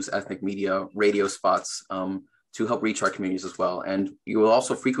actively use ethnic media radio spots to help reach our communities as well. And you will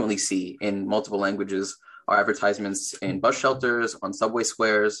also frequently see in multiple languages our advertisements in bus shelters, on subway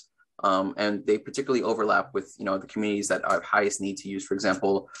squares, and they particularly overlap with the communities that are highest need to use, for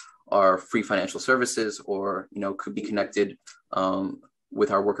example, our free financial services, or could be connected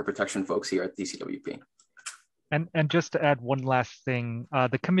with our worker protection folks here at DCWP. And just to add one last thing,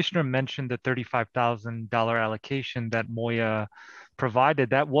 the commissioner mentioned the $35,000 allocation that Moya provided.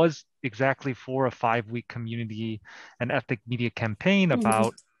 That was exactly for a 5-week community and ethnic media campaign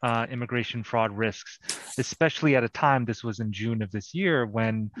about immigration fraud risks, especially at a time, this was in June of this year,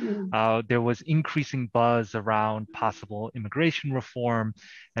 when there was increasing buzz around possible immigration reform,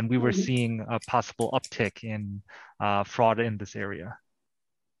 and we were seeing a possible uptick in fraud in this area.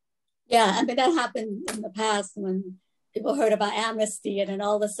 Yeah, I mean, that happened in the past when people heard about amnesty, and then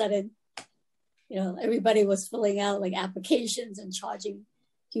all of a sudden, you know, everybody was filling out like applications and charging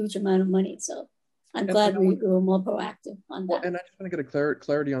huge amount of money. So I'm glad we were more proactive on that. Well, and I just want to get a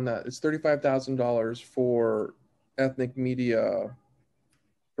clarity on that. It's $35,000 for ethnic media.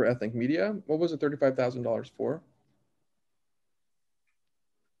 For ethnic media, what was it $35,000 for?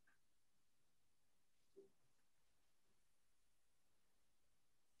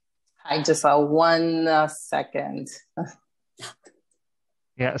 I just saw 1 second.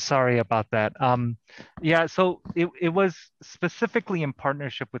 Yeah, sorry about that. Yeah, so it was specifically in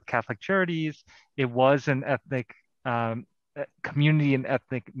partnership with Catholic Charities. It was an ethnic community and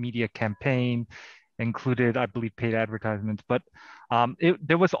ethnic media campaign, included, I believe, paid advertisements. But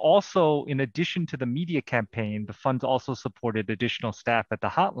there was also, in addition to the media campaign, the funds also supported additional staff at the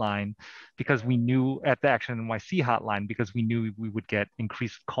hotline, because we knew, at the Action NYC hotline, because we knew we would get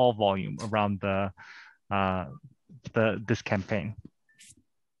increased call volume around this campaign.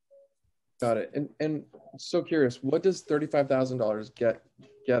 Got it. And so curious, what does $35,000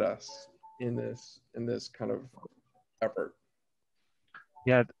 get us in this kind of effort?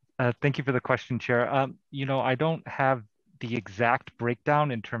 Yeah, thank you for the question, Chair. You know, I don't have the exact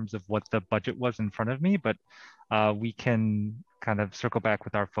breakdown in terms of what the budget was in front of me, but we can kind of circle back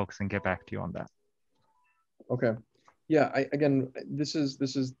with our folks and get back to you on that. Okay. Yeah. Again, this is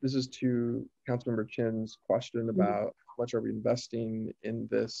to Councilmember Chin's question about how much are we investing in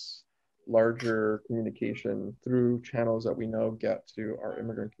this larger communication through channels that we know get to our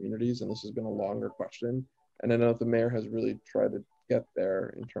immigrant communities, and this has been a longer question. And I know the mayor has really tried to get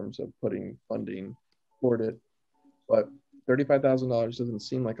there in terms of putting funding toward it, but $35,000 doesn't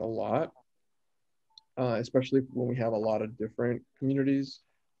seem like a lot, especially when we have a lot of different communities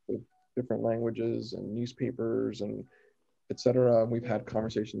with different languages and newspapers and et cetera. We've had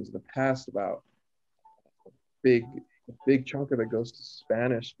conversations in the past about a big chunk of it goes to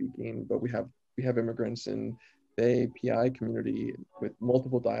Spanish speaking, but we have immigrants in the API community with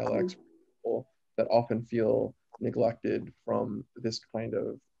multiple dialects that often feel neglected from this kind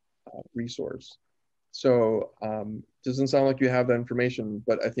of resource. So doesn't sound like you have that information,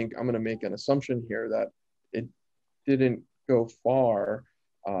 but I think I'm going to make an assumption here that it didn't go far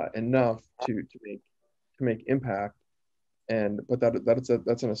enough to make impact, but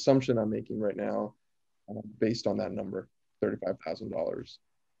that's an assumption I'm making right now based on that number, $35,000.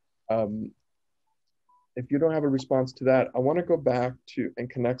 If you don't have a response to that, I want to go back to and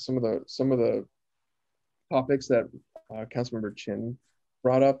connect some of the topics that Councilmember Chin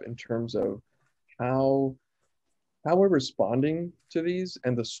brought up in terms of how we're responding to these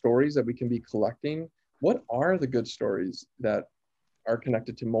and the stories that we can be collecting. What are the good stories that are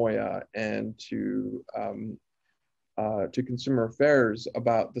connected to Moya and to consumer affairs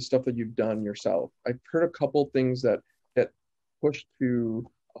about the stuff that you've done yourself? I've heard a couple things that get pushed to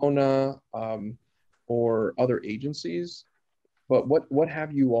ONA or other agencies, but what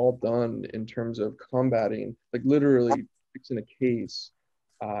have you all done in terms of combating, like literally fixing a case?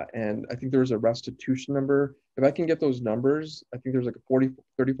 And I think there was a restitution number. If I can get those numbers, I think there's like a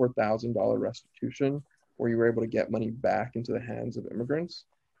 $34,000 restitution where you were able to get money back into the hands of immigrants.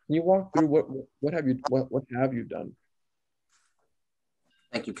 Can you walk through what have you done?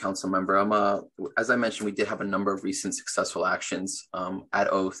 Thank you, Council Member. As I mentioned, we did have a number of recent successful actions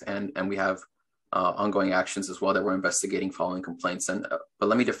at Oath, and we have ongoing actions as well that we're investigating following complaints. But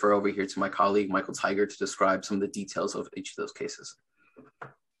let me defer over here to my colleague, Michael Tiger, to describe some of the details of each of those cases.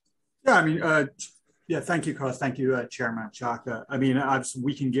 Yeah, I mean, thank you, Carlos. Thank you, Chairman Chaka. I mean,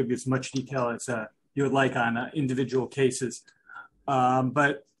 we can give you as much detail as you would like on individual cases,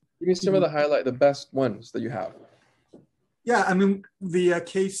 but give me some of the best ones that you have. Yeah, I mean, the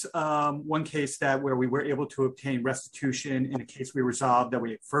case, one case where we were able to obtain restitution in a case we resolved, that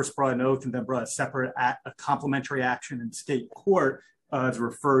we first brought an oath and then brought a separate a complementary action in state court, is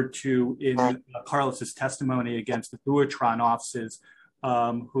referred to in Carlos's testimony against the Duatron offices,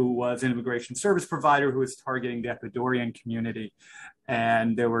 who was an immigration service provider who was targeting the Ecuadorian community.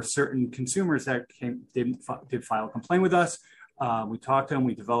 And there were certain consumers that did file a complaint with us. We talked to them,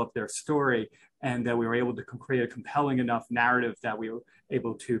 we developed their story, and that we were able to create a compelling enough narrative that we were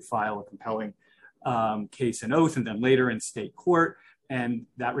able to file a compelling case in Oath and then later in state court. And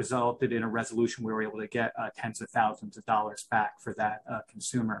that resulted in a resolution. We were able to get tens of thousands of dollars back for that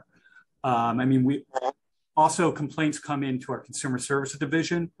consumer. I mean, Also, complaints come into our Consumer Services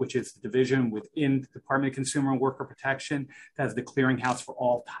Division, which is the division within the Department of Consumer and Worker Protection that is the clearinghouse for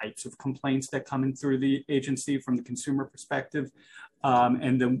all types of complaints that come in through the agency from the consumer perspective.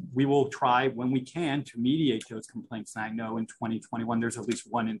 And then we will try when we can to mediate those complaints. And I know in 2021, there's at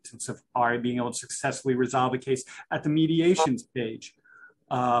least one instance of RA being able to successfully resolve a case at the mediations page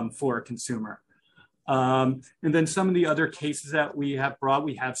for a consumer. And then some of the other cases that we have brought,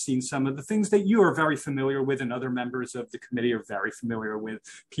 we have seen some of the things that you are very familiar with and other members of the committee are very familiar with.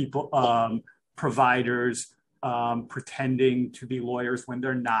 People, providers pretending to be lawyers when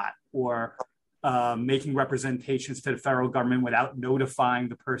they're not, or making representations to the federal government without notifying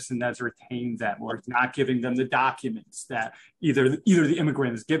the person that's retained them, or not giving them the documents that either the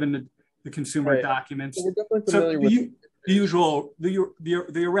immigrant has given the consumer documents. So we're definitely familiar with the usual,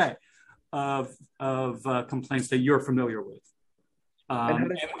 the array of complaints that you're familiar with.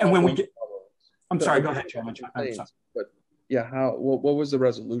 And when we get, I'm sorry, go ahead, Chairman. But yeah, what was the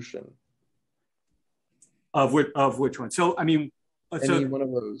resolution? Of which one? So, I mean, any one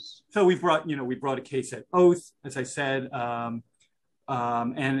of those. So we brought a case at oath, as I said, and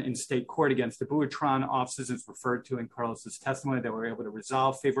in state court against the Buitron offices, as referred to in Carlos's testimony, that we were able to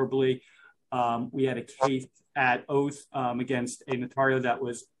resolve favorably. We had a case at oath against a notario that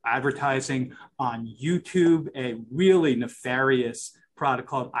was advertising on YouTube a really nefarious product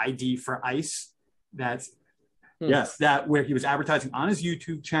called ID for ICE. That's that where he was advertising on his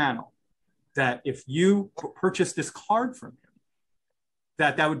YouTube channel that if you purchase this card from him,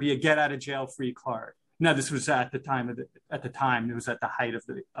 that would be a get out of jail free card. Now, this was at the time it was at the height of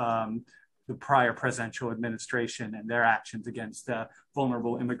the prior presidential administration and their actions against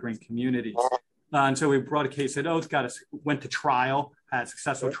vulnerable immigrant communities. And so we brought a case at oath, went to trial, had a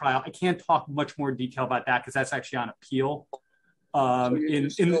successful trial. I can't talk much more detail about that because that's actually on appeal. So you're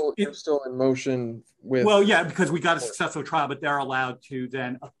still in motion with... Well, yeah, because we got a successful trial, but they're allowed to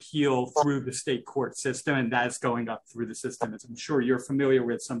then appeal through the state court system, and that's going up through the system. As I'm sure you're familiar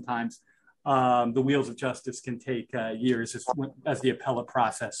with, sometimes the wheels of justice can take years as the appellate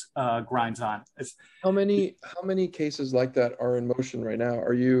process grinds on. How many cases like that are in motion right now?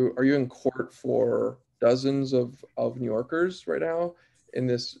 Are you in court for dozens of New Yorkers right now in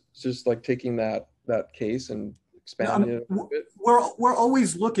this, just like taking that case and expanding it a bit? We're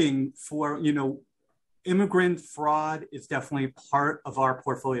always looking for, immigrant fraud is definitely part of our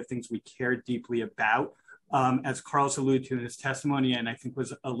portfolio of things we care deeply about. As Carlos alluded to in his testimony, and I think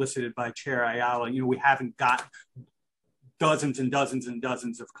was elicited by Chair Ayala, we haven't got dozens and dozens and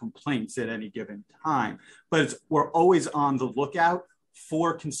dozens of complaints at any given time, but we're always on the lookout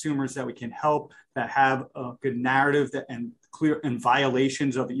for consumers that we can help that have a good narrative and clear and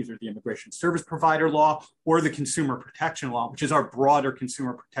violations of either the immigration service provider law or the consumer protection law, which is our broader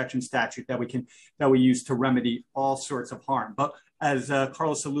consumer protection statute that we use to remedy all sorts of harm. But as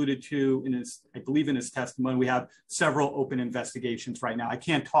Carlos alluded to I believe in his testimony, we have several open investigations right now. I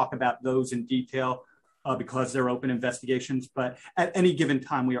can't talk about those in detail because they're open investigations, but at any given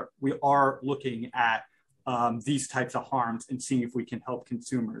time, we are looking at these types of harms and seeing if we can help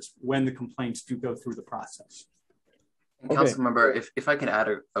consumers when the complaints do go through the process. Okay. Councilmember, if I can add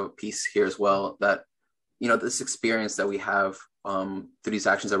a piece here as well, that this experience that we have through these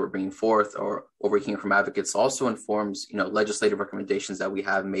actions that we're bringing forth or we're hearing from advocates also informs legislative recommendations that we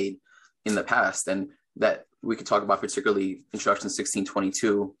have made in the past, and that we could talk about, particularly Introduction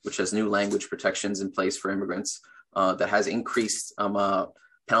 1622, which has new language protections in place for immigrants that has increased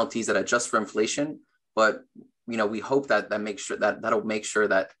penalties that adjust for inflation. But we hope that makes sure that'll make sure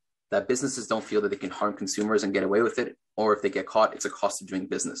that businesses don't feel that they can harm consumers and get away with it, or if they get caught, it's a cost of doing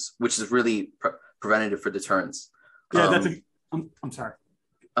business, which is really preventative for deterrence. Yeah, I'm sorry.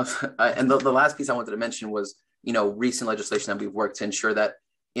 And the last piece I wanted to mention was, recent legislation that we've worked to ensure that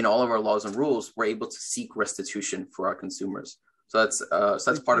in all of our laws and rules, we're able to seek restitution for our consumers. So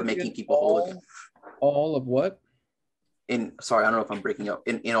that's part of making people whole. All of what? Sorry, I don't know if I'm breaking up.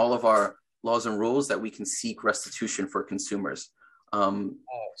 In all of our laws and rules, that we can seek restitution for consumers. So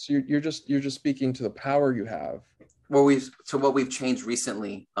you're just speaking to the power you have. Well, what we've changed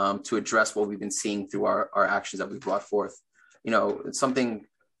recently to address what we've been seeing through our actions that we've brought forth. It's something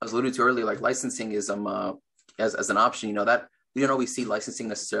I was alluded to earlier, like licensing is as an option. That we don't always see licensing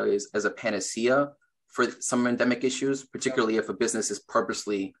necessarily as a panacea for some endemic issues, particularly if a business is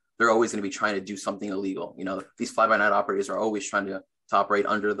they're always going to be trying to do something illegal. These fly-by-night operators are always trying to operate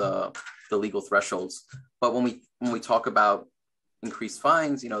under the legal thresholds. But when we talk about increased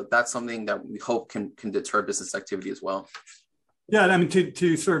fines, that's something that we hope can deter business activity as well. Yeah, I mean,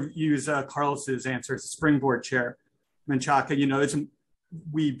 to sort of use Carlos's answer as a springboard, Chair Menchaca,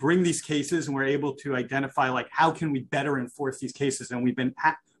 we bring these cases and we're able to identify like how can we better enforce these cases, and we've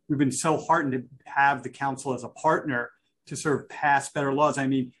been so heartened to have the council as a partner to sort of pass better laws. I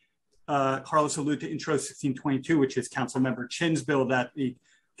mean, Carlos alluded to Intro 1622, which is Councilmember Chin's bill that the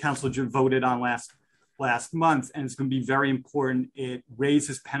council voted on last month, and it's going to be very important. It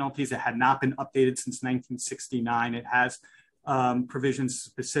raises penalties that had not been updated since 1969. It has provisions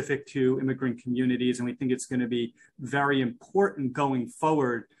specific to immigrant communities, and we think it's going to be very important going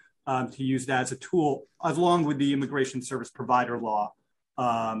forward to use that as a tool, along with the immigration service provider law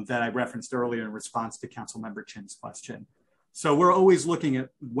that I referenced earlier in response to Councilmember Chin's question. So we're always looking at,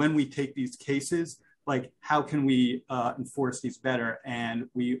 when we take these cases, like how can we enforce these better, and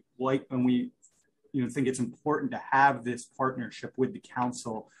we think it's important to have this partnership with the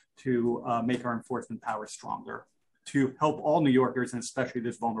council to make our enforcement power stronger, to help all New Yorkers, and especially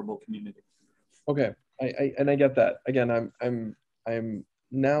this vulnerable community. Okay, I get that. Again, I'm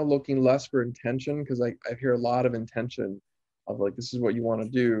now looking less for intention, because I hear a lot of intention of like, this is what you want to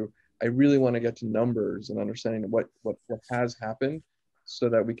do. I really want to get to numbers and understanding what has happened, so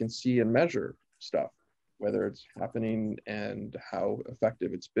that we can see and measure stuff, whether it's happening and how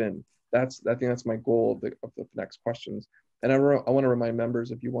effective it's been. I think that's my goal of the next questions. And I want to remind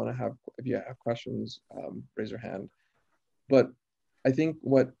members, if you have questions, raise your hand. But I think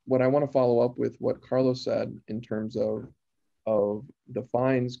what I want to follow up with what Carlos said in terms of the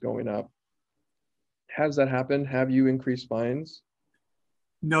fines going up. Has that happened? Have you increased fines?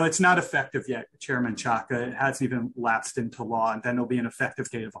 No, it's not effective yet, Chairman Chaka. It hasn't even lapsed into law, and then there'll be an effective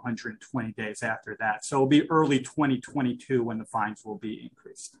date of 120 days after that. So it'll be early 2022 when the fines will be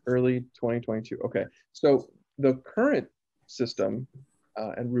increased. Early 2022, okay. So the current system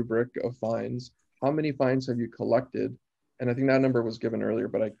and rubric of fines, how many fines have you collected? And I think that number was given earlier,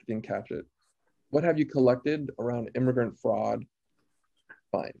 but I didn't catch it. What have you collected around immigrant fraud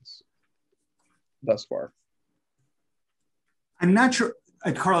fines thus far? I'm not sure.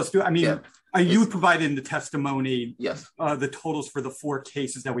 Carlos, you provided in the testimony the totals for the 4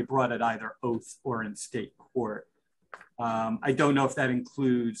 cases that we brought at either oath or in state court. I don't know if that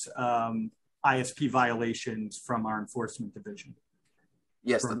includes ISP violations from our enforcement division.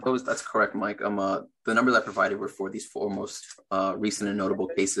 Yes, that's correct, Mike. The numbers I provided were for these 4 most recent and notable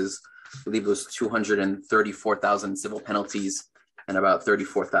cases. I believe it was 234,000 civil penalties and about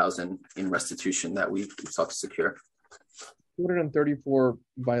 34,000 in restitution that we sought to secure. 234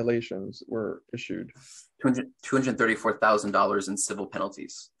 violations were issued. $234,000 in civil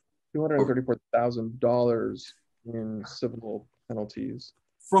penalties. $234,000 in civil penalties.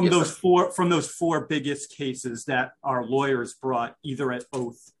 From those four biggest cases that our lawyers brought either at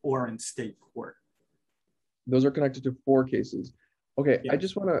oath or in state court. Those are connected to 4 cases. Okay, yes. I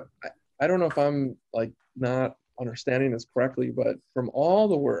just want to, I don't know if I'm like not understanding this correctly, but from all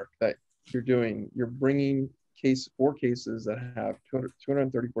the work that you're doing, you're bringing 4 cases that have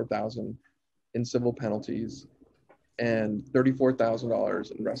 234,000 in civil penalties and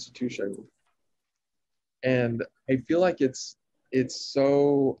 $34,000 in restitution. And I feel like it's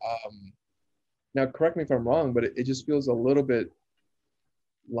so, now correct me if I'm wrong, but it just feels a little bit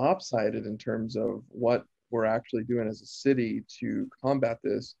lopsided in terms of what we're actually doing as a city to combat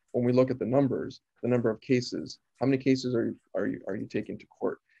this. When we look at the numbers, the number of cases, how many cases are you taking to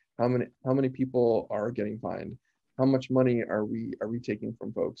court? How many people are getting fined? How much money are we taking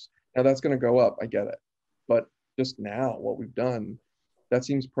from folks? Now that's going to go up, I get it. But just now, what we've done, that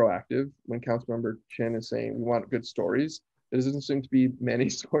seems proactive. When Councilmember Chin is saying we want good stories, there doesn't seem to be many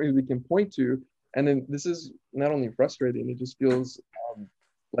stories we can point to. And then this is not only frustrating, it just feels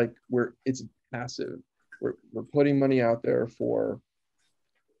like it's passive. We're putting money out there for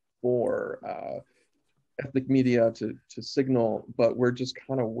ethnic media to signal, but we're just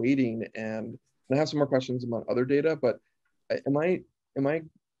kind of waiting. And I have some more questions about other data, but am I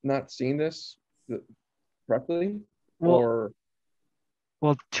not seeing this correctly? Well,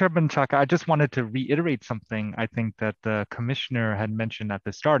 Chairman Chaka, I just wanted to reiterate something I think that the commissioner had mentioned at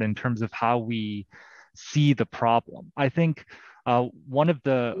the start in terms of how we see the problem. I think when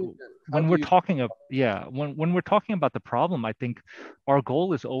we're talking about the problem, I think our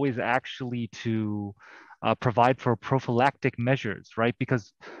goal is always actually to provide for prophylactic measures, right?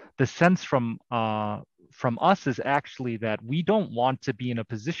 Because the sense from us is actually that we don't want to be in a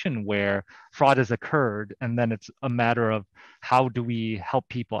position where fraud has occurred and then it's a matter of how do we help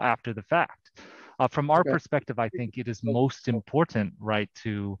people after the fact. From our perspective, I think it is most important, right,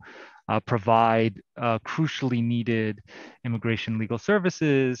 to provide crucially needed immigration legal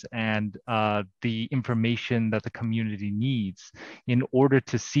services and the information that the community needs in order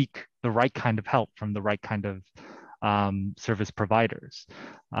to seek the right kind of help from the right kind of service providers.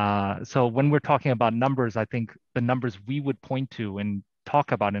 So when we're talking about numbers, I think the numbers we would point to and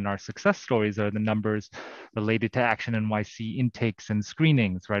talk about in our success stories are the numbers related to Action NYC intakes and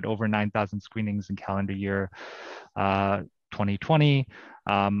screenings, right? Over 9,000 screenings in calendar year 2020.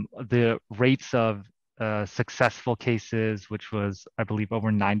 The rates of successful cases, which was, I believe,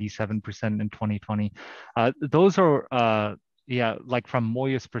 over 97% in 2020. Those are, yeah, like from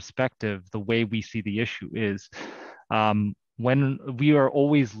Moya's perspective, the way we see the issue is when we are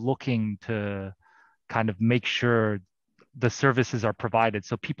always looking to kind of make sure the services are provided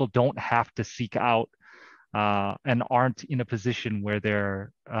so people don't have to seek out and aren't in a position where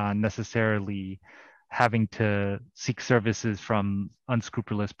they're necessarily having to seek services from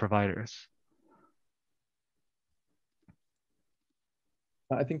unscrupulous providers.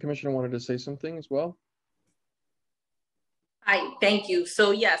 I think Commissioner wanted to say something as well. Hi, thank you.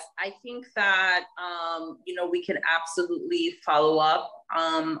 So yes, I think that, we can absolutely follow up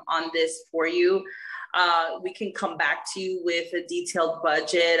on this for you. We can come back to you with a detailed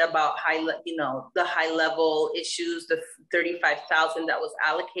budget about the high level issues, the 35,000 that was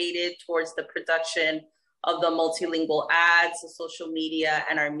allocated towards the production of the multilingual ads, the social media,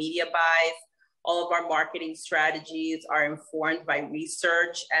 and our media buys. All of our marketing strategies are informed by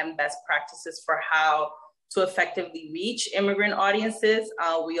research and best practices for how to effectively reach immigrant audiences.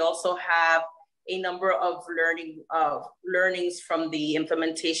 We also have a number of learnings from the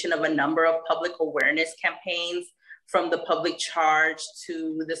implementation of a number of public awareness campaigns, from the public charge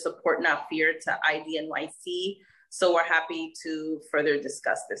to the Support Not Fear to ID NYC. So we're happy to further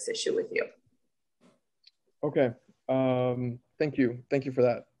discuss this issue with you. Okay, thank you. Thank you for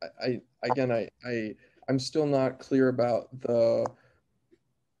that. I'm still not clear about the,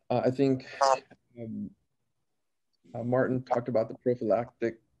 I think Martin talked about the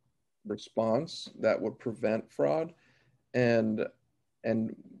prophylactic response that would prevent fraud. And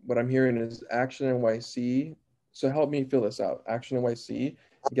what I'm hearing is Action NYC. So help me fill this out. Action NYC,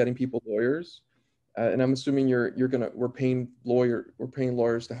 getting people lawyers. And I'm assuming we're paying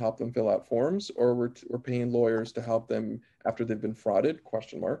lawyers to help them fill out forms, or we're paying lawyers to help them after they've been frauded, ?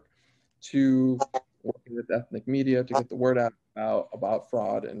 To working with ethnic media to get the word out about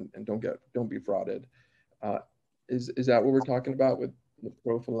fraud and don't be frauded. Is that what we're talking about with the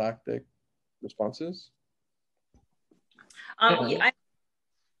prophylactic responses? Go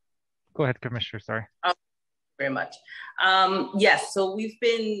ahead, Commissioner, sorry. Very much. Yes, so we've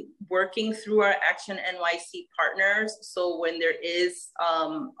been working through our Action NYC partners. So when there is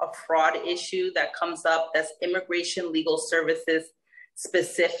a fraud issue that comes up that's immigration legal services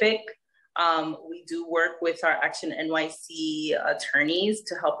specific, we do work with our Action NYC attorneys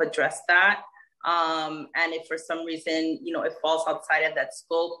to help address that. And if for some reason, it falls outside of that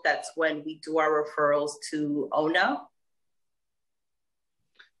scope, that's when we do our referrals to ONA.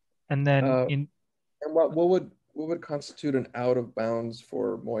 And then and what would constitute an out of bounds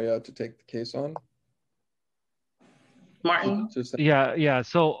for Moya to take the case on? Martin? Yeah.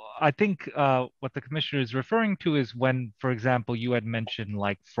 So I think what the commissioner is referring to is when, for example, you had mentioned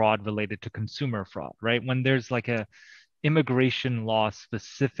like fraud related to consumer fraud, right? When there's like a immigration law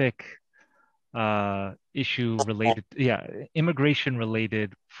specific issue related, immigration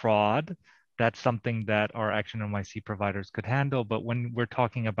related fraud, that's something that our Action NYC providers could handle. But when we're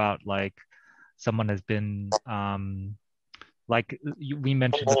talking about like someone has been, we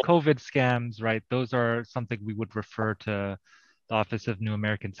mentioned the COVID scams, right? Those are something we would refer to the Office of New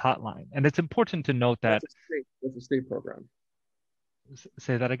Americans hotline. And it's important to note that— That's a state program.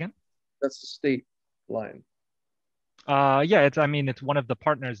 Say that again? That's the state line. It's one of the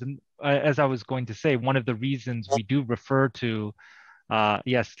partners. And as I was going to say, one of the reasons we do refer to,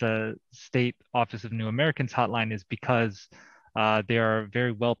 the State Office of New Americans hotline is because they are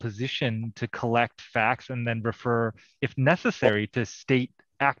very well positioned to collect facts and then refer, if necessary, to state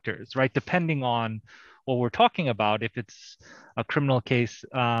actors, right? Depending on what we're talking about. If it's a criminal case,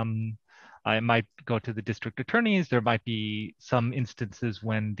 it might go to the district attorneys. There might be some instances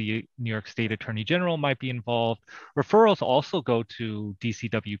when the New York State Attorney General might be involved. Referrals also go to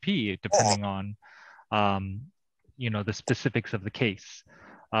DCWP, depending on the specifics of the case.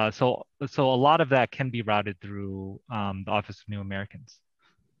 So a lot of that can be routed through the Office of New Americans.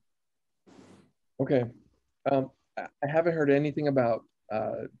 Okay. I haven't heard anything about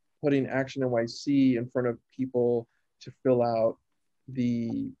putting Action NYC in front of people to fill out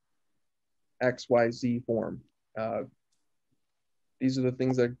the XYZ form. These are the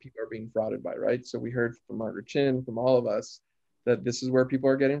things that people are being frauded by, right? So we heard from Margaret Chin, from all of us, that this is where people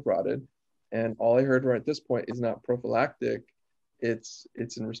are getting frauded. And all I heard right at this point is not prophylactic, it's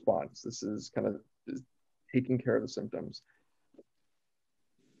in response. This is kind of taking care of the symptoms.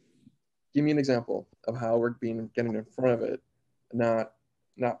 Give me an example of how we're getting in front of it, not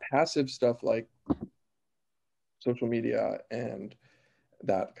passive stuff like social media and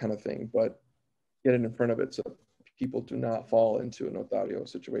that kind of thing, but getting in front of it so people do not fall into a notario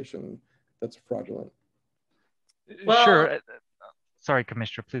situation that's fraudulent. Well, sure. Sorry,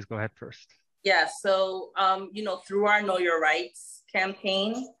 Commissioner, please go ahead first. Yeah, so, through our Know Your Rights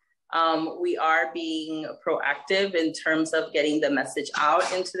campaign, we are being proactive in terms of getting the message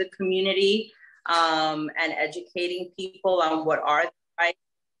out into the community and educating people on what are the rights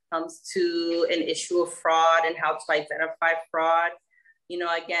when it comes to an issue of fraud and how to identify fraud.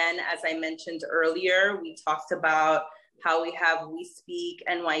 Again, as I mentioned earlier, we talked about how we have We Speak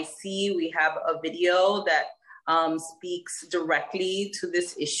NYC. We have a video that speaks directly to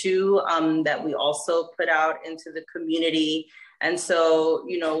this issue that we also put out into the community. And so,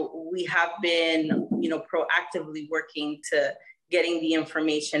 we have been, proactively working to getting the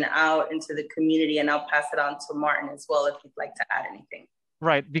information out into the community. And I'll pass it on to Martin as well, if you'd like to add anything.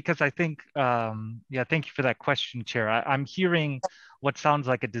 Right, because I think, thank you for that question, Chair. I'm hearing what sounds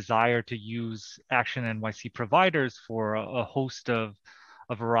like a desire to use Action NYC providers for a host of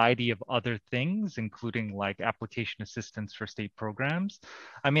a variety of other things, including like application assistance for state programs.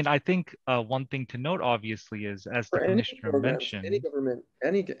 I mean, I think one thing to note, obviously, is as the commissioner mentioned, any government,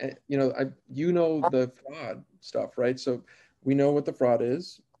 the fraud stuff, right? So we know what the fraud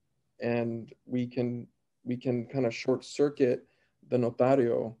is, and we can kind of short circuit the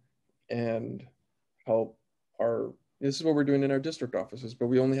notario and help this is what we're doing in our district offices, but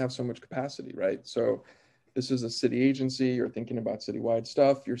we only have so much capacity, right? So this is a city agency, you're thinking about citywide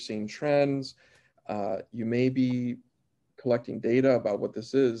stuff, you're seeing trends, you may be collecting data about what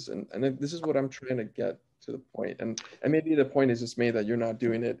this is, and this is what I'm trying to get to the point. And maybe the point is just made that you're not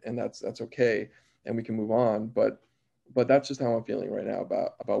doing it, and that's okay, and we can move on, but that's just how I'm feeling right now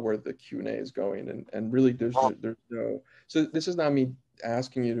about where the Q&A is going, and really there's no, so this is not me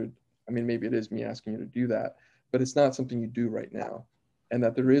asking you to, I mean, maybe it is me asking you to do that, but it's not something you do right now. And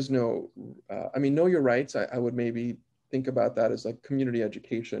that there is no, know your rights. I would maybe think about that as like community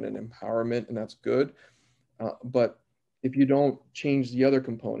education and empowerment, and that's good. But if you don't change the other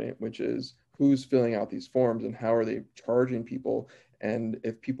component, which is who's filling out these forms and how are they charging people, and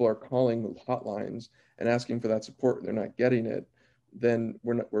if people are calling the hotlines and asking for that support and they're not getting it, then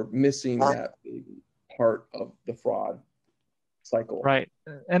we're missing that part of the fraud cycle. Right.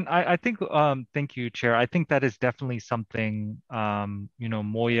 And I think, thank you, Chair. I think that is definitely something,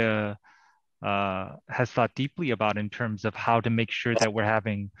 Moya has thought deeply about in terms of how to make sure that we're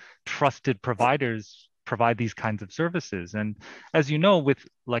having trusted providers provide these kinds of services. And as you know, with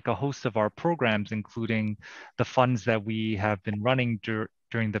like a host of our programs, including the funds that we have been running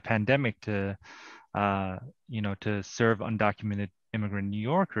during the pandemic to serve undocumented immigrant New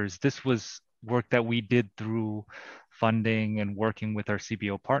Yorkers, this was work that we did through funding and working with our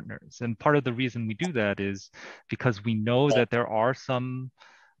CBO partners. And part of the reason we do that is because we know that there are some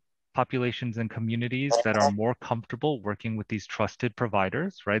populations and communities that are more comfortable working with these trusted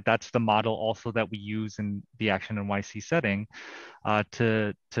providers, right? That's the model also that we use in the Action NYC setting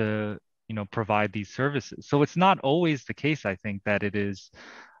to provide these services. So it's not always the case, I think, that it is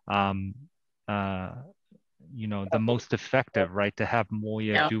the most effective, right, to have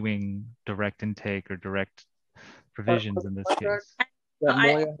Moya doing direct intake or direct provisions in this case. That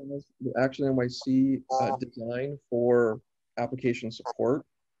Moya has the Action NYC design for application support.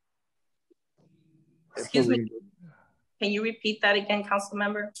 Excuse me, can you repeat that again, Council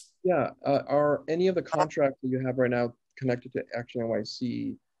Member? Yeah, are any of the contracts that you have right now connected to Action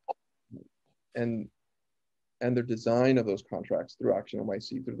NYC and the design of those contracts through Action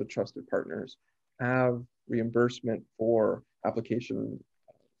NYC, through the trusted partners, have reimbursement for application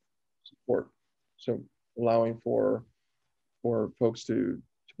support? So allowing for folks to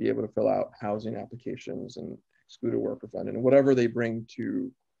be able to fill out housing applications and excluded worker fund and whatever they bring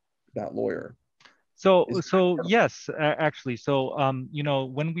to that lawyer. So yes, actually. So,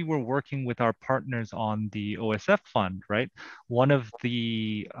 when we were working with our partners on the OSF fund, right, one of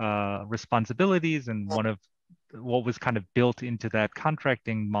the responsibilities and one of what was kind of built into that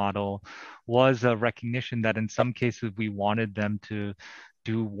contracting model was a recognition that in some cases we wanted them to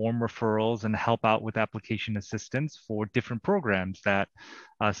do warm referrals and help out with application assistance for different programs that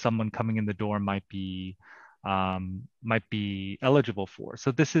someone coming in the door might be eligible for.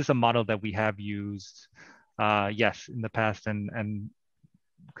 So this is a model that we have used, yes, in the past and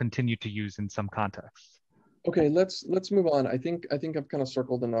continue to use in some contexts. Okay, let's move on. I think I've kind of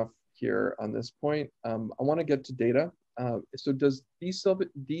circled enough here on this point. I want to get to data. So does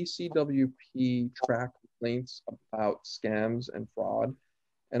DCWP track complaints about scams and fraud.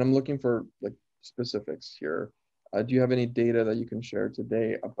 And I'm looking for like specifics here. Do you have any data that you can share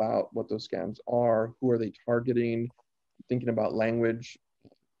today about what those scams are? Who are they targeting? Thinking about language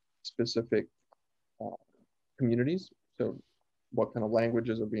specific communities. So what kind of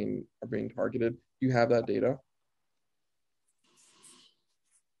languages are being targeted? Do you have that data?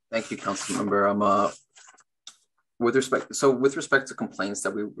 Thank you, Councilmember. With respect to complaints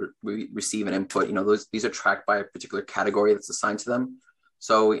that we receive and input, these are tracked by a particular category that's assigned to them.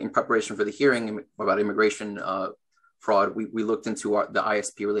 So in preparation for the hearing about immigration fraud, we looked into the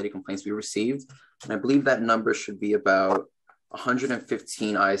ISP related complaints we received. And I believe that number should be about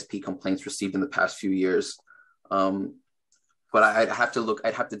 115 ISP complaints received in the past few years. But I'd have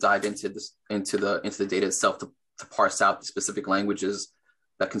to dive into the data itself to parse out the specific languages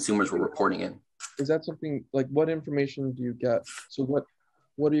that consumers were reporting in. Is that something like, what information do you get? So what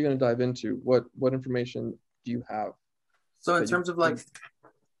are you going to dive into? What information do you have? So in terms of like,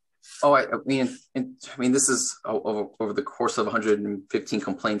 I mean, this is over the course of 115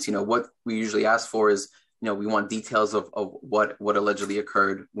 complaints. What we usually ask for is, we want details of what allegedly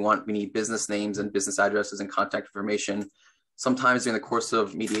occurred. We need business names and business addresses and contact information. Sometimes during the course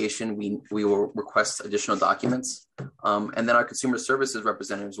of mediation, we will request additional documents, and then our consumer services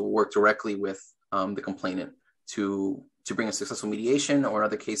representatives will work directly with the complainant to bring a successful mediation, or in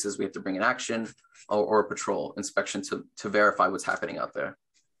other cases, we have to bring an action or a patrol inspection to verify what's happening out there.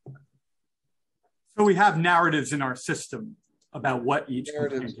 So we have narratives in our system about what each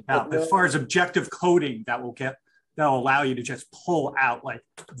complaint is about. But as far as objective coding that'll allow you to just pull out, like,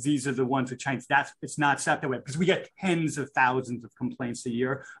 these are the ones that change. It's not set that way, because we get tens of thousands of complaints a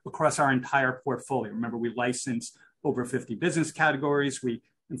year across our entire portfolio. Remember, we license over 50 business categories. We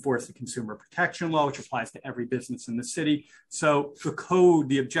enforce the consumer protection law, which applies to every business in the city. So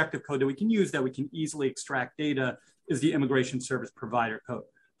the objective code that we can use, that we can easily extract data, is the Immigration Service Provider Code.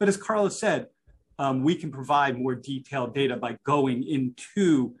 But as Carla said, we can provide more detailed data by going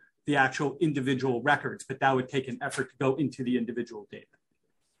into the actual individual records, but that would take an effort to go into the individual data.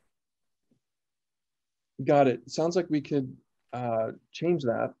 Got it. Sounds like we could change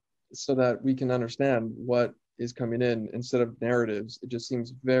that so that we can understand what is coming in instead of narratives. It just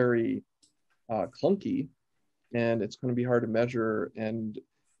seems very clunky, and it's going to be hard to measure. And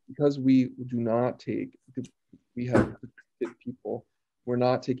because we have people, we're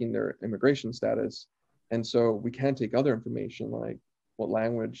not taking their immigration status. And so we can take other information like what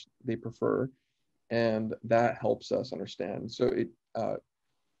language they prefer, and that helps us understand. So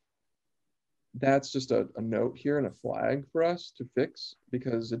that's just a note here and a flag for us to fix,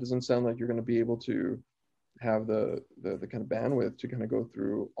 because it doesn't sound like you're going to be able to have the kind of bandwidth to kind of go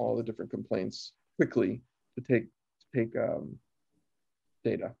through all the different complaints quickly to take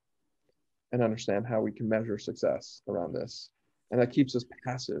data and understand how we can measure success around this. And that keeps us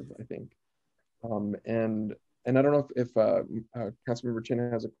passive, I think. And I don't know if Councilmember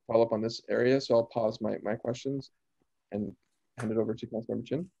Chin has a follow-up on this area, so I'll pause my questions and hand it over to Councilmember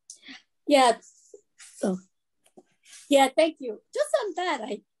Chin. Yeah. So, yeah, thank you. Just on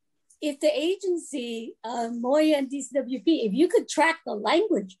that, if the agency, Moya and DCWP, if you could track the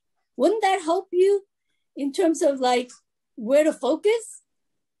language, wouldn't that help you in terms of like where to focus?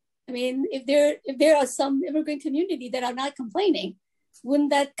 I mean, if there are some immigrant community that are not complaining,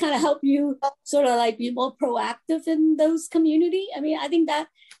 wouldn't that kind of help you sort of like be more proactive in those community? I mean, I think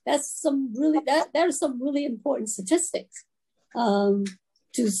there's some really important statistics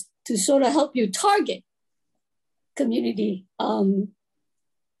to sort of help you target community,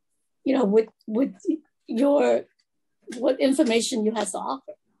 with what information you have to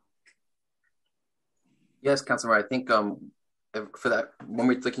offer. Yes, Councilmember, I think for that, when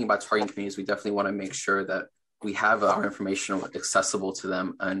we're thinking about targeting communities, we definitely want to make sure that we have our information accessible to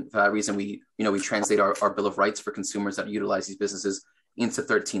them. And for that reason, we translate our Bill of Rights for consumers that utilize these businesses into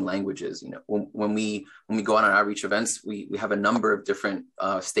 13 languages. When we go on our outreach events, we have a number of different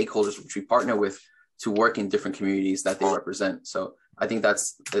stakeholders which we partner with to work in different communities that they represent. So I think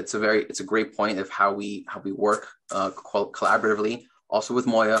it's a great point of how we work collaboratively. Also with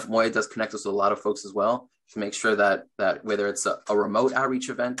Moya. Moya does connect us with a lot of folks as well to make sure that whether it's a remote outreach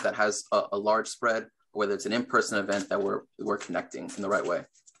event that has a large spread, or whether it's an in-person event, that we're connecting in the right way.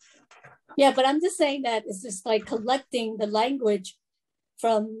 Yeah, but I'm just saying that it's just like collecting the language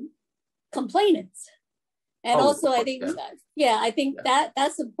from complainants. And also I think, I think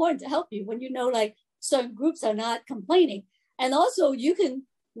that's important to help you when like certain groups are not complaining. And also you can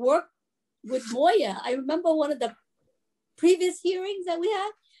work with Moya. I remember one of the previous hearings that we had.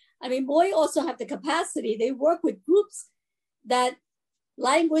 I mean, Moya also have the capacity. They work with groups that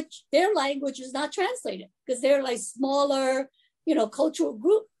language, their language is not translated because they're like smaller, cultural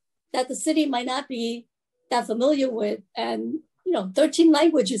group that the city might not be that familiar with. And, 13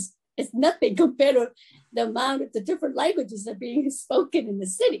 languages is nothing compared to the amount of the different languages that are being spoken in the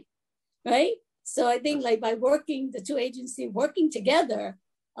city, right? So I think like by working, the two agencies working together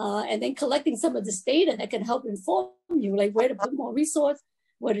and then collecting some of this data that can help inform you, like where to put more resource,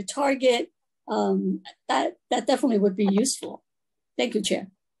 where to target, that definitely would be useful. Thank you,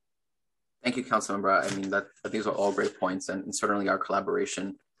 Chair. Thank you, Councilmember. I mean, these are all great points, and certainly our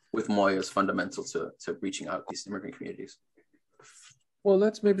collaboration with Moya is fundamental to reaching out to these immigrant communities. Well,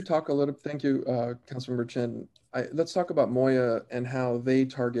 let's maybe talk a little. Thank you, Councilmember Chin. Let's talk about Moya and how they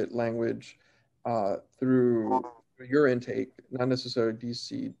target language through your intake, not necessarily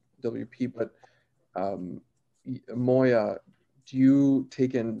DCWP, but Moya. Do you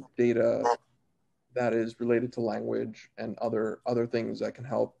take in data that is related to language and other things that can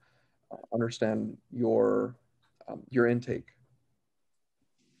help understand your intake?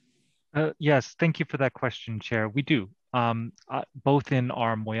 Yes, thank you for that question, Chair. We do, both in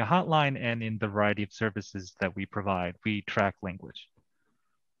our Moya hotline and in the variety of services that we provide. We track language.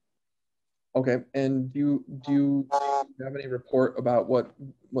 Okay, and do you have any report about what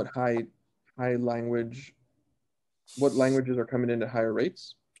languages are coming in at higher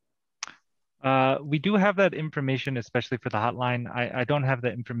rates? We do have that information, especially for the hotline. I don't have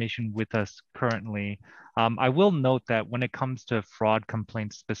that information with us currently. I will note that when it comes to fraud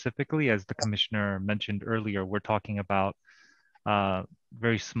complaints specifically, as the commissioner mentioned earlier, we're talking about a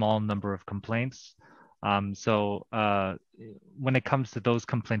very small number of complaints. So when it comes to those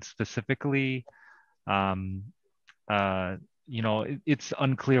complaints specifically, it's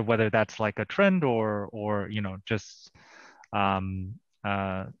unclear whether that's like a trend or just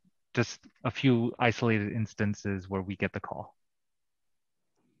a few isolated instances where we get the call.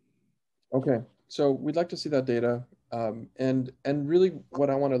 Okay, so we'd like to see that data. And really what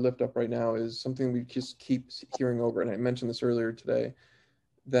I want to lift up right now is something we just keep hearing over, and I mentioned this earlier today,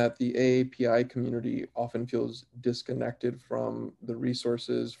 that the AAPI community often feels disconnected from the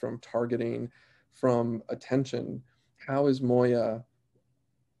resources, from targeting, from attention. How is Moya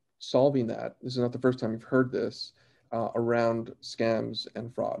solving that? This is not the first time you've heard this around scams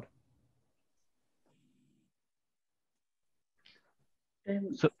and fraud.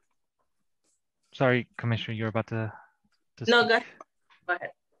 So, sorry, Commissioner, you're about to no, go ahead.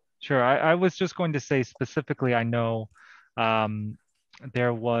 Sure. I was just going to say specifically, I know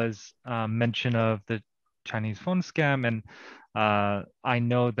there was mention of the Chinese phone scam, and I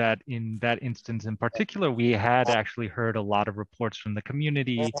know that in that instance in particular, we had actually heard a lot of reports from the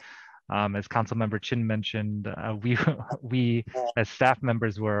community. As Councilmember Chin mentioned, we as staff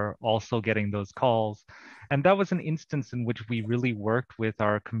members were also getting those calls. And that was an instance in which we really worked with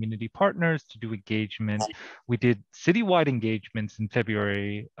our community partners to do engagement. We did citywide engagements in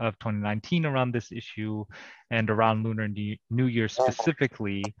February of 2019 around this issue and around Lunar New Year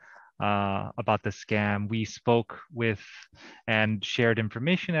specifically about the scam. We spoke with and shared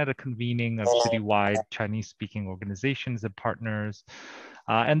information at a convening of citywide Chinese-speaking organizations and partners.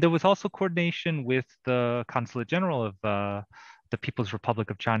 And there was also coordination with the Consulate General of the People's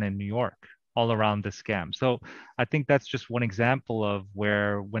Republic of China in New York, all around the scam. So I think that's just one example of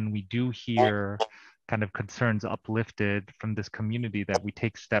where when we do hear kind of concerns uplifted from this community, that we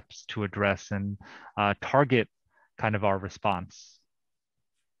take steps to address and target kind of our response.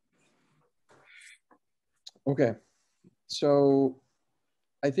 Okay, so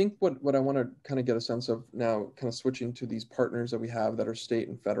I think what I want to kind of get a sense of now, kind of switching to these partners that we have that are state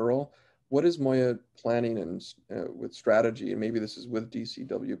and federal, what is Moya planning and with strategy, and maybe this is with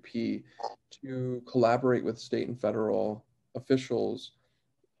DCWP, to collaborate with state and federal officials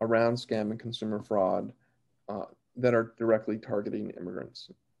around scam and consumer fraud that are directly targeting immigrants?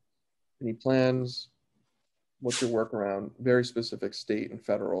 Any plans? What's your work around very specific state and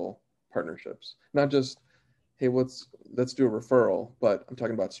federal partnerships? Not just, hey, let's do a referral, but I'm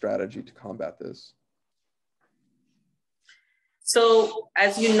talking about strategy to combat this. So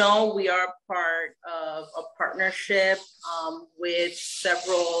as you know, we are part of a partnership with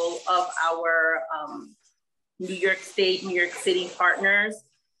several of our New York State, New York City partners.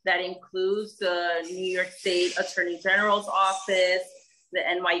 That includes the New York State Attorney General's Office, the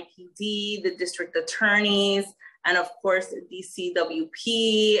NYPD, the district attorneys, and of course,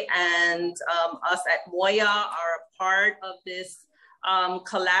 DCWP and us at Moya are a part of this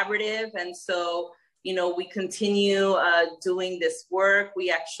collaborative. And so, you know, we continue doing this work. We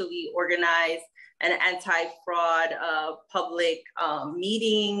actually organized an anti-fraud public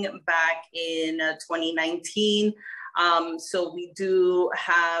meeting back in 2019 So we do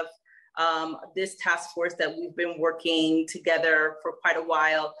have this task force that we've been working together for quite a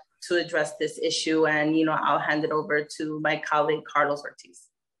while to address this issue. And, I'll hand it over to my colleague, Carlos Ortiz.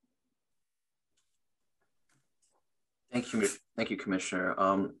 Thank you,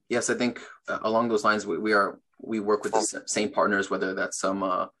 Commissioner. Yes, I think along those lines, we work with the same partners, whether that's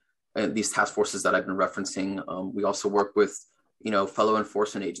these task forces that I've been referencing. We also work with, fellow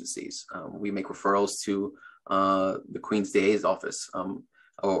enforcement agencies. We make referrals to the Queen's DA's office,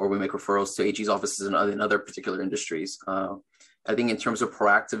 or we make referrals to AG's offices in other particular industries. I think in terms of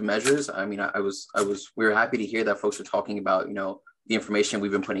proactive measures, I mean, we were happy to hear that folks are talking about, the information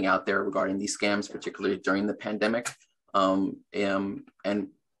we've been putting out there regarding these scams, particularly during the pandemic. And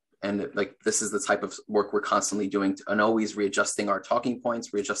like, this is the type of work we're constantly doing and always readjusting our talking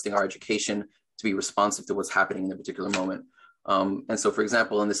points, readjusting our education to be responsive to what's happening in a particular moment. And so, for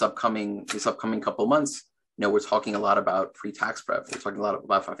example, in this upcoming couple of months, we're talking a lot about free tax prep. We're talking a lot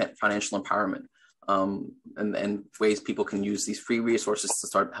about financial empowerment, and ways people can use these free resources to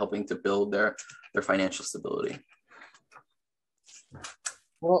start helping to build their financial stability.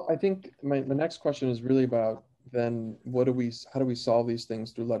 Well, I think my next question is really about then how do we solve these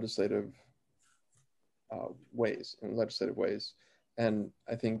things through legislative ways. And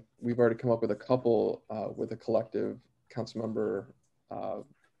I think we've already come up with a couple with a collective council member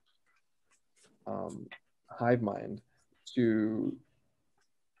hive mind to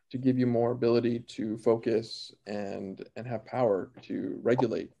give you more ability to focus and have power to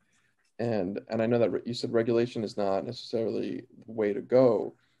regulate. And I know that you said regulation is not necessarily the way to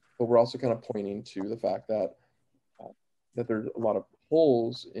go, but we're also kind of pointing to the fact that there's a lot of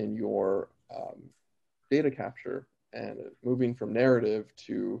holes in your data capture, and moving from narrative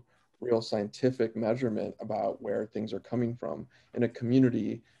to real scientific measurement about where things are coming from in a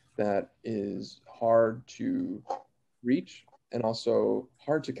community that is hard to reach and also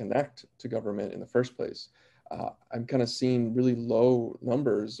hard to connect to government in the first place. I'm kind of seeing really low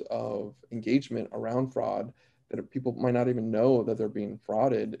numbers of engagement around fraud, that people might not even know that they're being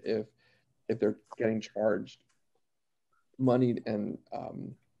frauded if they're getting charged money and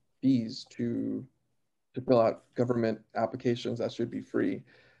fees to fill out government applications that should be free.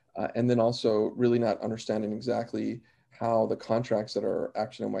 And then also really not understanding exactly how the contracts that are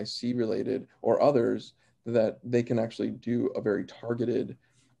Action NYC related or others, that they can actually do a very targeted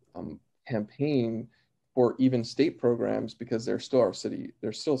campaign for even state programs, because they're still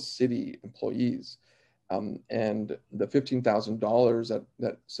city employees. And the $15,000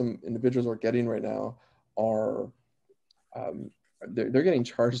 that some individuals are getting right now are, they're getting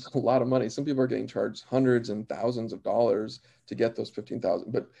charged a lot of money. Some people are getting charged hundreds and thousands of dollars to get those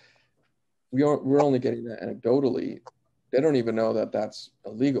 15,000, but we're only getting that anecdotally. They don't even know that that's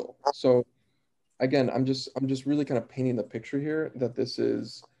illegal. So again, I'm just really kind of painting the picture here that this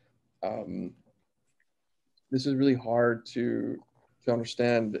is really hard to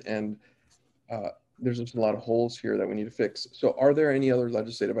understand, and there's just a lot of holes here that we need to fix. So are there any other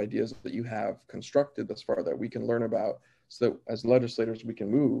legislative ideas that you have constructed thus far that we can learn about, so that as legislators we can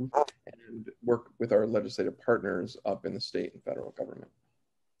move and work with our legislative partners up in the state and federal government?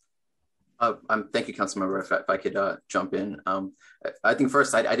 Thank you, Councilmember. If I could jump in, I think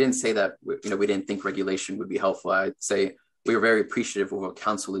first I didn't say that we didn't think regulation would be helpful. I'd say we are very appreciative of what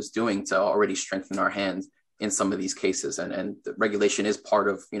Council is doing to already strengthen our hands in some of these cases, and the regulation is part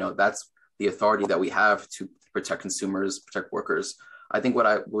of that's the authority that we have to protect consumers, protect workers. I think what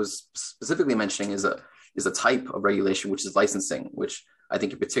I was specifically mentioning is a type of regulation, which is licensing, which I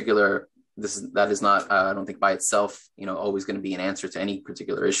think in particular that is not I don't think by itself always going to be an answer to any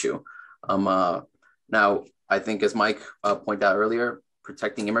particular issue. Now, I think as Mike pointed out earlier,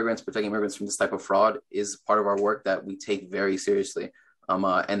 protecting immigrants from this type of fraud is part of our work that we take very seriously,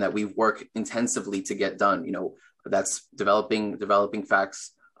 and that we work intensively to get done. That's developing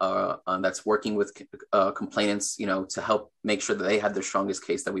facts, that's working with complainants, to help make sure that they have the strongest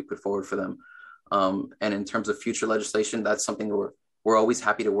case that we put forward for them. And in terms of future legislation, that's something we're always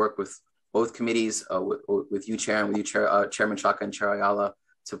happy to work with both committees, with you, Chair, and with you, Chairman Chaka and Chair Ayala,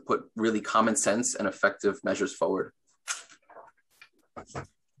 to put really common sense and effective measures forward.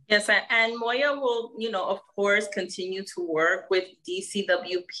 Yes, and Moya will, of course, continue to work with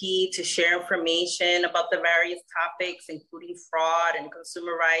DCWP to share information about the various topics, including fraud and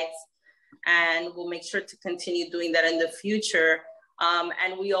consumer rights. And we'll make sure to continue doing that in the future.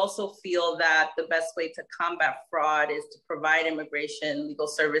 And we also feel that the best way to combat fraud is to provide immigration legal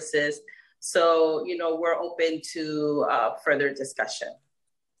services. So, we're open to further discussion.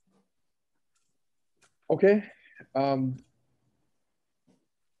 Okay.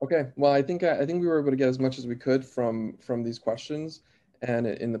 Okay, well, I think we were able to get as much as we could from these questions and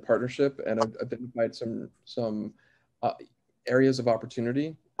in the partnership, and identified some areas of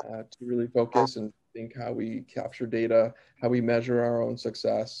opportunity to really focus and think how we capture data, how we measure our own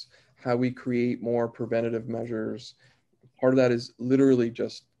success, how we create more preventative measures. Part of that is literally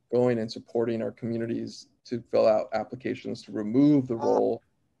just going and supporting our communities to fill out applications to remove the role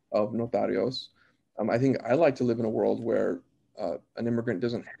of notarios. I think I like to live in a world where an immigrant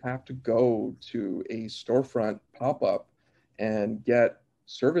doesn't have to go to a storefront pop-up and get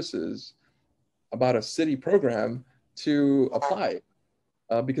services about a city program to apply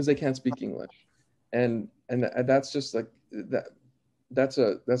because they can't speak English. And that's just like that. That's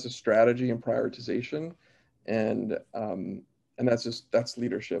a strategy and prioritization, and that's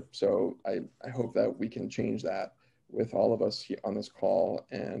leadership. So I hope that we can change that with all of us here on this call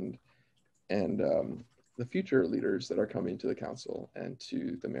and the future leaders that are coming to the council and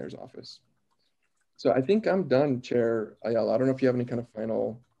to the mayor's office. So I think I'm done, Chair Ayala. I don't know if you have any kind of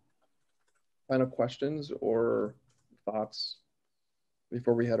final questions or thoughts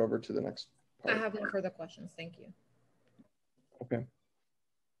before we head over to the next part. I have no further questions. Thank you. Okay.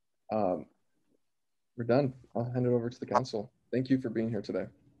 We're done. I'll hand it over to the council. Thank you for being here today.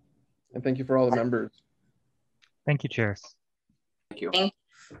 And thank you for all the members. Thank you, chairs. Thank you.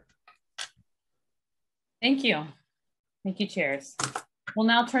 Thank you. Thank you, chairs. We'll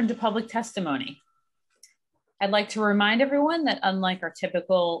now turn to public testimony. I'd like to remind everyone that unlike our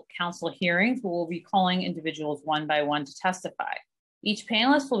typical council hearings, we will be calling individuals one by one to testify. Each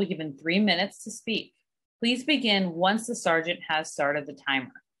panelist will be given 3 minutes to speak. Please begin once the sergeant has started the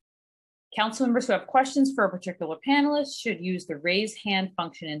timer. Council members who have questions for a particular panelist should use the raise hand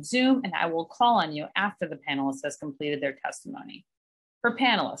function in Zoom, and I will call on you after the panelist has completed their testimony. For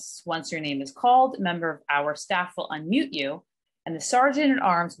panelists, once your name is called, a member of our staff will unmute you, and the sergeant at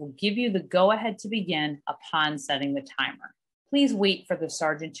arms will give you the go-ahead to begin upon setting the timer. Please wait for the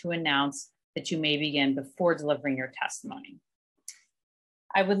sergeant to announce that you may begin before delivering your testimony.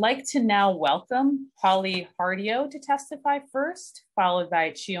 I would like to now welcome Polly Hardio to testify first, followed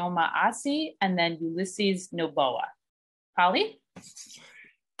by Chioma Asi, and then Ulysses Noboa. Polly?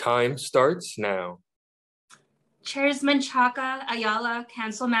 Time starts now. Chairsman Chaka, Ayala,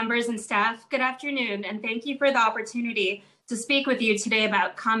 council members and staff, good afternoon, and thank you for the opportunity to speak with you today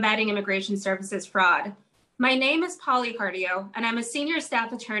about combating immigration services fraud. My name is Polly Hardio, and I'm a senior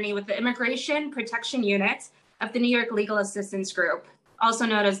staff attorney with the Immigration Protection Unit of the New York Legal Assistance Group, also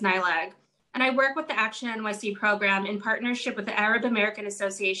known as NYLAG, and I work with the Action NYC program in partnership with the Arab American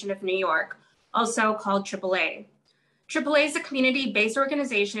Association of New York, also called AAA. AAA is a community-based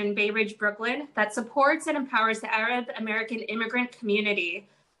organization in Bay Ridge, Brooklyn, that supports and empowers the Arab American immigrant community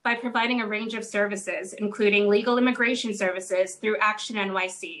by providing a range of services, including legal immigration services through Action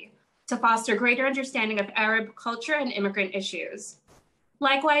NYC, to foster greater understanding of Arab culture and immigrant issues.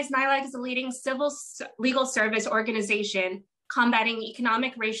 Likewise, NYLAG is a leading civil legal service organization combating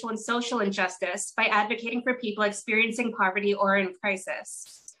economic, racial, and social injustice by advocating for people experiencing poverty or in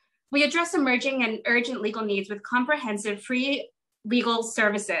crisis. We address emerging and urgent legal needs with comprehensive free legal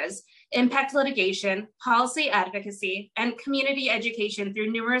services, impact litigation, policy advocacy, and community education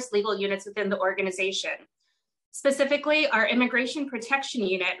through numerous legal units within the organization. Specifically, our Immigration Protection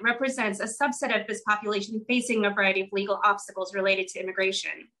Unit represents a subset of this population facing a variety of legal obstacles related to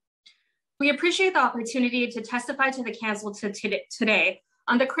immigration. We appreciate the opportunity to testify to the council today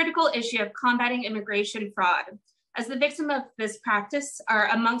on the critical issue of combating immigration fraud, as the victims of this practice are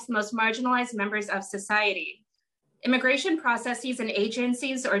amongst the most marginalized members of society. Immigration processes and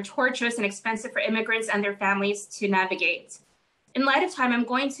agencies are torturous and expensive for immigrants and their families to navigate. In light of time, I'm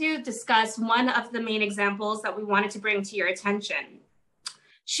going to discuss one of the main examples that we wanted to bring to your attention.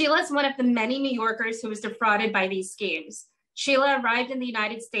 Sheila is one of the many New Yorkers who was defrauded by these schemes. Sheila arrived in the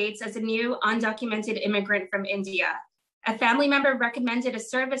United States as a new undocumented immigrant from India. A family member recommended a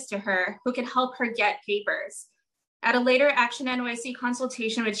service to her who could help her get papers. At a later Action NYC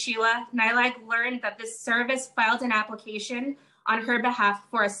consultation with Sheila, NYLAG learned that this service filed an application on her behalf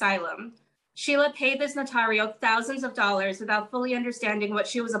for asylum. Sheila paid this notario thousands of dollars without fully understanding what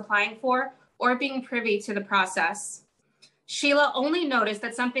she was applying for or being privy to the process. Sheila only noticed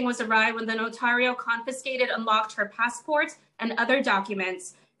that something was awry when the notario confiscated and locked her passport and other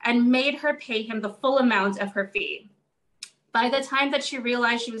documents and made her pay him the full amount of her fee. By the time that she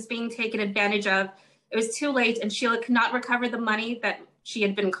realized she was being taken advantage of, it was too late and Sheila could not recover the money that she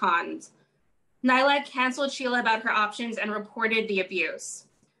had been conned. NYLAG canceled Sheila about her options and reported the abuse.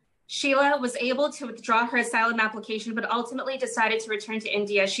 Sheila was able to withdraw her asylum application, but ultimately decided to return to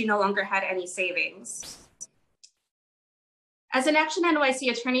India as she no longer had any savings. As an Action NYC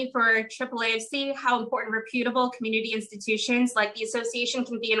attorney for AAA, I see how important reputable community institutions like the association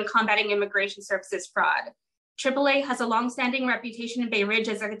can be in combating immigration services fraud. AAA has a longstanding reputation in Bay Ridge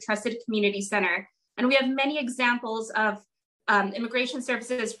as a trusted community center, and we have many examples of immigration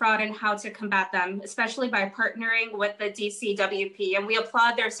services fraud and how to combat them, especially by partnering with the DCWP. And we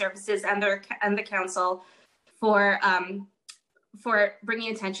applaud their services and the council for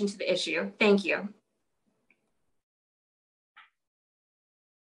bringing attention to the issue. Thank you.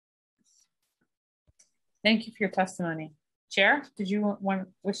 Thank you for your testimony. Chair, did you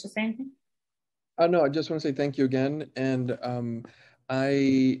wish to say anything? No, I just want to say thank you again. And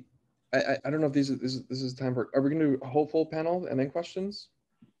I don't know if this is time for, are we going to do a whole full panel and then questions?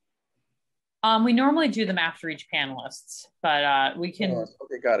 We normally do them after each panelist, but we can. Oh,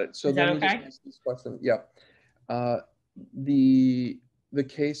 okay, got it. So is that let me okay? just ask this question. Yeah. The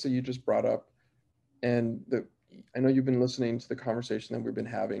case that you just brought up, and I know you've been listening to the conversation that we've been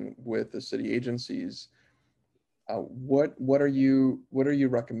having with the city agencies. What are you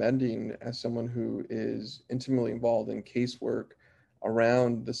recommending as someone who is intimately involved in casework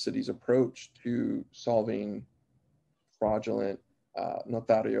around the city's approach to solving fraudulent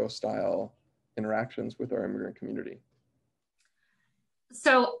notario style interactions with our immigrant community?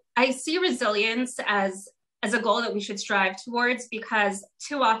 So I see resilience as a goal that we should strive towards, because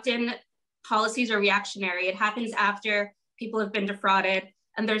too often policies are reactionary. It happens after people have been defrauded,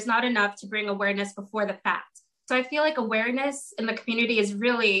 and there's not enough to bring awareness before the fact. So I feel like awareness in the community is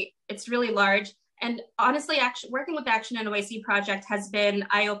really large. And honestly, working with the Action NYC project has been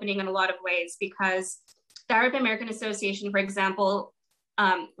eye-opening in a lot of ways, because the Arab American Association, for example,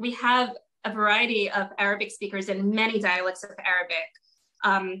 we have a variety of Arabic speakers in many dialects of Arabic.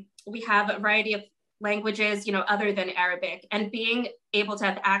 We have a variety of languages, other than Arabic, and being able to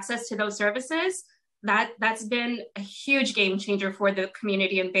have access to those services, that's been a huge game changer for the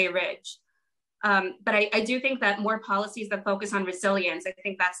community in Bay Ridge. But I do think that more policies that focus on resilience, I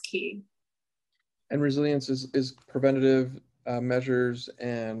think that's key. And resilience is preventative measures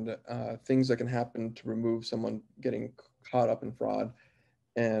and things that can happen to remove someone getting caught up in fraud.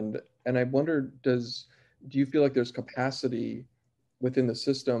 And I wonder, do you feel like there's capacity within the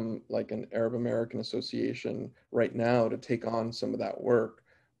system, like an Arab American Association right now, to take on some of that work?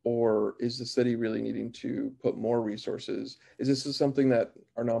 Or is the city really needing to put more resources? Is this something that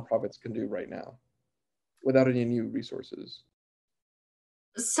our nonprofits can do right now without any new resources?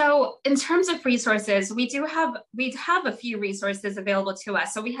 So in terms of resources, we have a few resources available to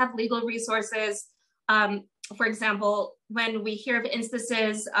us. So we have legal resources. For example, when we hear of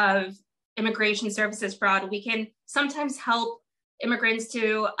instances of immigration services fraud, we can sometimes help immigrants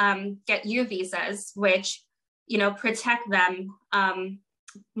to get U visas, which protect them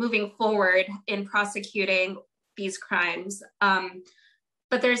moving forward in prosecuting these crimes.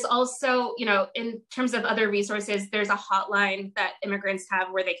 But there's also, in terms of other resources, there's a hotline that immigrants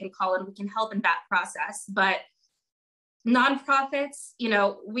have where they can call and we can help in that process. But nonprofits,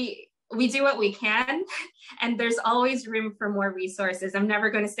 we do what we can, and there's always room for more resources. I'm never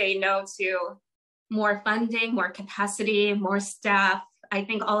going to say no to more funding, more capacity, more staff. I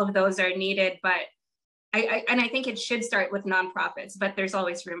think all of those are needed, but I think it should start with nonprofits, but there's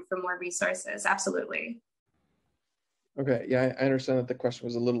always room for more resources. Absolutely. Okay, yeah, I understand that the question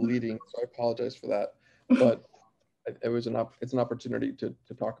was a little leading, so I apologize for that. But it's an opportunity to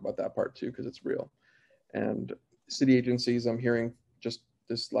talk about that part too, because it's real. And city agencies, I'm hearing just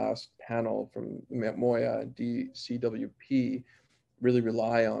this last panel from Moya and DCWP, really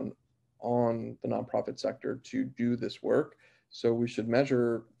rely on the nonprofit sector to do this work. So we should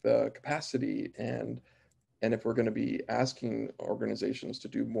measure the capacity, and if we're going to be asking organizations to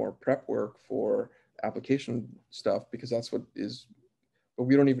do more prep work for application stuff, because that's but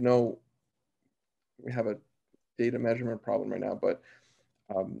we don't even know, we have a data measurement problem right now, but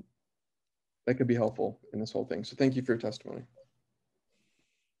that could be helpful in this whole thing. So thank you for your testimony.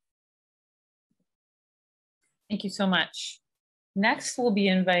 Thank you so much. Next, we'll be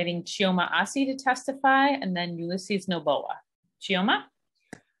inviting Chioma Asi to testify, and then Ulysses Noboa. Chioma?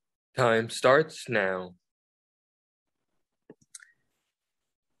 Time starts now.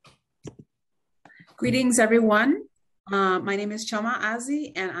 Greetings, everyone. My name is Chioma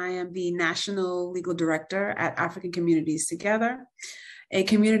Asi, and I am the National Legal Director at African Communities Together, a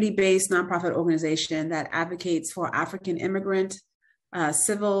community-based nonprofit organization that advocates for African immigrant,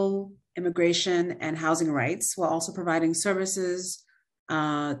 civil, immigration, and housing rights, while also providing services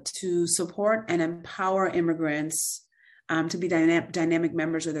to support and empower immigrants to be dynamic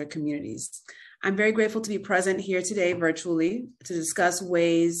members of their communities. I'm very grateful to be present here today virtually to discuss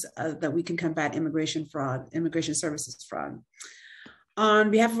ways that we can combat immigration fraud, immigration services fraud. On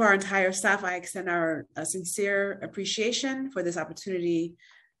behalf of our entire staff, I extend our sincere appreciation for this opportunity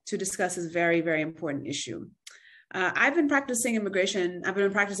to discuss this very, very important issue. I've been a practicing immigration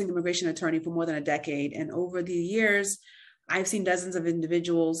attorney for more than a decade. And over the years, I've seen dozens of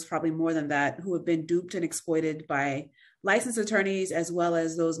individuals, probably more than that, who have been duped and exploited by licensed attorneys, as well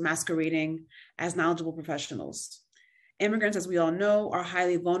as those masquerading as knowledgeable professionals. Immigrants, as we all know, are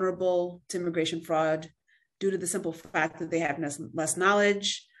highly vulnerable to immigration fraud due to the simple fact that they have less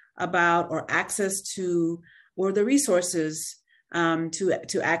knowledge about or access to, or the resources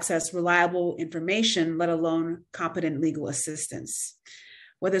to access reliable information, let alone competent legal assistance.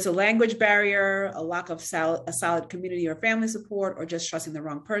 Whether it's a language barrier, a lack of a solid community or family support, or just trusting the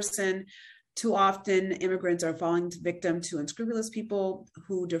wrong person, too often immigrants are falling victim to unscrupulous people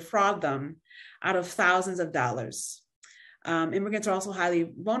who defraud them out of thousands of dollars. Immigrants are also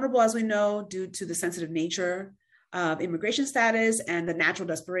highly vulnerable, as we know, due to the sensitive nature of immigration status and the natural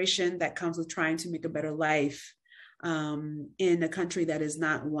desperation that comes with trying to make a better life in a country that is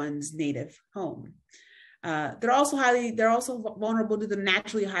not one's native home. They're also vulnerable to the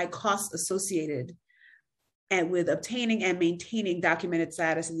naturally high costs associated and with obtaining and maintaining documented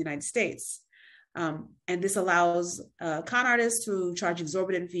status in the United States. And this allows con artists to charge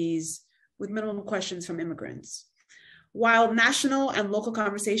exorbitant fees with minimum questions from immigrants. While national and local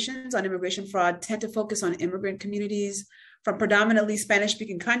conversations on immigration fraud tend to focus on immigrant communities from predominantly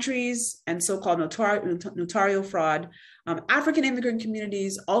Spanish-speaking countries and so-called notario fraud, African immigrant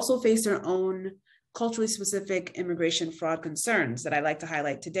communities also face their own culturally specific immigration fraud concerns that I'd like to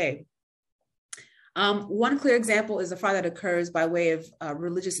highlight today. One clear example is the fraud that occurs by way of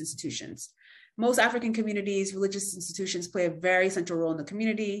religious institutions. Most African communities, religious institutions play a very central role in the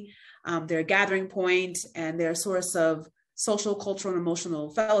community. They're a gathering point and they're a source of social, cultural, and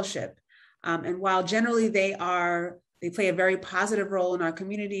emotional fellowship. And while generally they play a very positive role in our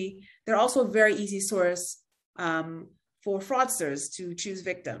community, they're also a very easy source for fraudsters to choose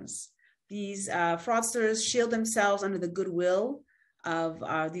victims. These fraudsters shield themselves under the goodwill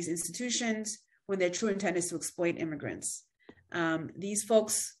of these institutions when their true intent is to exploit immigrants. These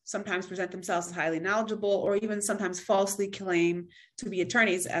folks sometimes present themselves as highly knowledgeable or even sometimes falsely claim to be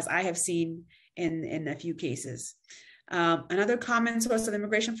attorneys, as I have seen in a few cases. Another common source of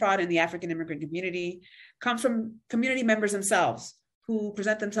immigration fraud in the African immigrant community comes from community members themselves who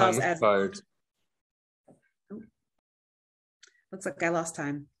present themselves as fired. Looks like I lost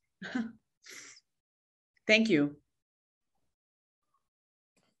time. Thank you.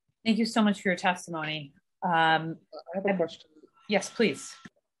 Thank you so much for your testimony. I have a question. Yes, please.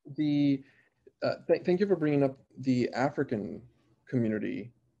 Thank you for bringing up the African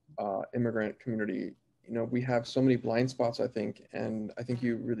community, immigrant community. You know, we have so many blind spots, I think, and I think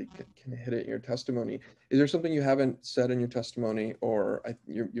you really can hit it in your testimony. Is there something you haven't said in your testimony, or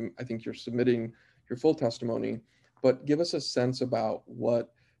I think you're submitting your full testimony, but give us a sense about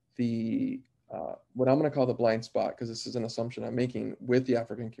what what I'm going to call the blind spot, because this is an assumption I'm making, with the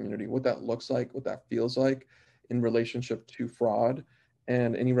African community, what that looks like, what that feels like in relationship to fraud,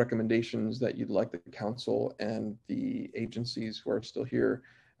 and any recommendations that you'd like the council and the agencies who are still here,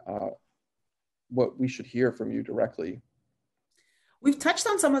 what we should hear from you directly. We've touched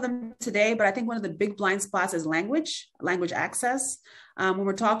on some of them today, but I think one of the big blind spots is language access. When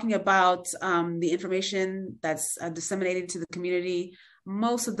we're talking about the information that's disseminated to the community,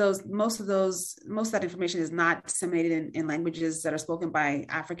 most of that information is not disseminated in languages that are spoken by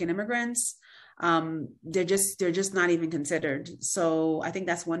African immigrants. They're just not even considered. So I think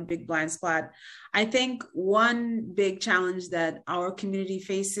that's one big blind spot. I think one big challenge that our community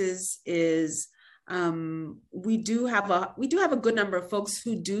faces is we do have a good number of folks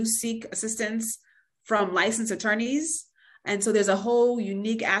who do seek assistance from licensed attorneys. And so there's a whole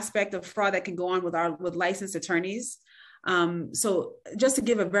unique aspect of fraud that can go on with licensed attorneys. So just to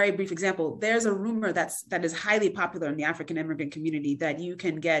give a very brief example, there's a rumor that is highly popular in the African immigrant community that you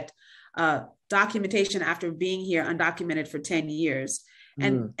can get documentation after being here undocumented for 10 years.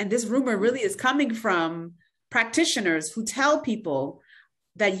 And this rumor really is coming from practitioners who tell people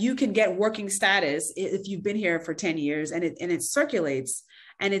that you can get working status if you've been here for 10 years, and it circulates,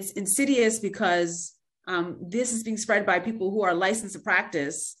 and it's insidious because this is being spread by people who are licensed to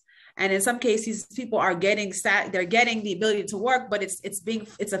practice. And in some cases, people are getting the ability to work, but it's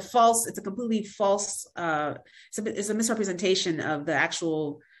a completely false, it's a misrepresentation of the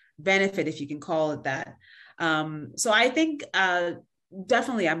actual benefit, if you can call it that. So I think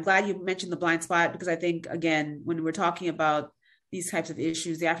definitely, I'm glad you mentioned the blind spot, because I think, again, when we're talking about these types of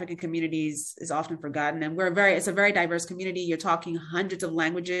issues. The African communities is often forgotten, and it's a very diverse community. You're talking hundreds of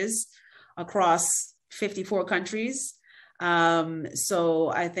languages across 54 countries. So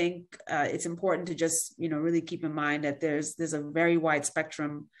I think it's important to just, really keep in mind that there's a very wide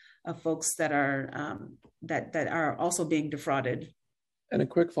spectrum of folks that are also being defrauded. And a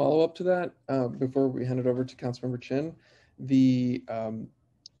quick follow-up to that, before we hand it over to Councilmember Chin,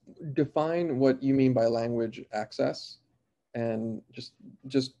 define what you mean by language access, and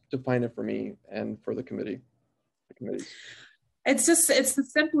just define it for me and for the committees.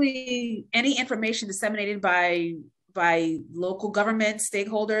 It's simply any information disseminated by local government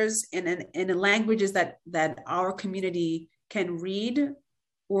stakeholders in the languages that our community can read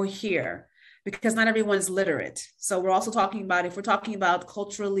or hear, because not everyone's literate. So we're also talking about, if we're talking about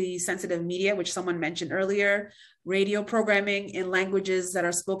culturally sensitive media, which someone mentioned earlier, radio programming in languages that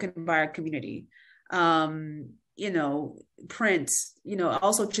are spoken by our community, print,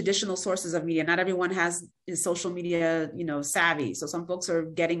 also traditional sources of media. Not everyone is social media, savvy. So some folks are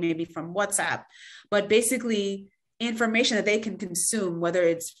getting maybe from WhatsApp, but basically information that they can consume, whether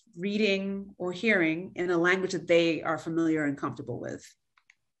it's reading or hearing, in a language that they are familiar and comfortable with.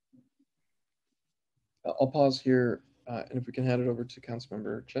 I'll pause here, and if we can hand it over to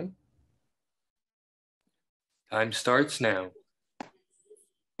Councilmember Chin. Time starts now.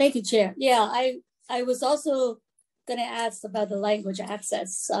 Thank you, Chair. Yeah, I was also going to ask about the language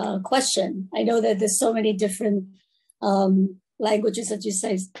access question. I know that there's so many different languages, that you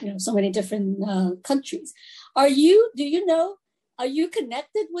say, so many different countries. Are you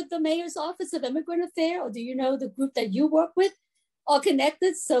connected with the Mayor's Office of Immigrant Affairs, or do you know the group that you work with are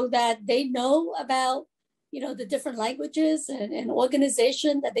connected so that they know about, the different languages and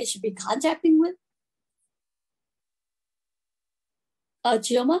organization that they should be contacting with?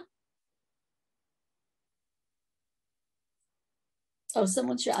 Chioma? Oh,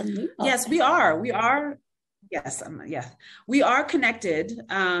 someone should unmute. Oh. Yes, we are. Yes, we are connected.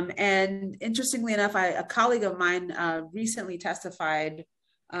 And interestingly enough, a colleague of mine recently testified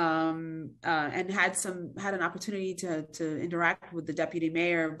and had an opportunity to interact with the deputy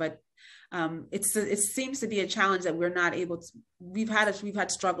mayor, but it seems to be a challenge that we're not able to. We've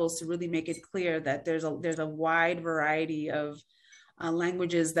had struggles to really make it clear that there's a wide variety of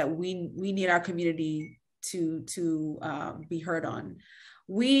languages that we need our community to be heard on.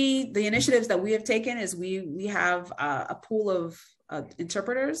 The initiatives that we have taken is we have a pool of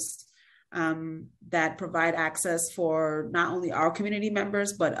interpreters that provide access for not only our community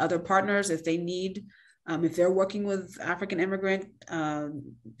members, but other partners if they need, if they're working with African immigrant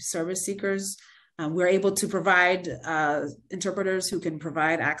service seekers. We're able to provide interpreters who can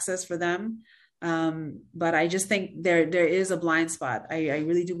provide access for them. But I just think there is a blind spot. I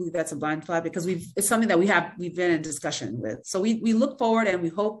really do believe that's a blind spot, because it's something that we've been in discussion with. So we look forward, and we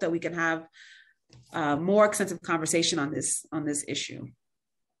hope that we can have more extensive conversation on this issue.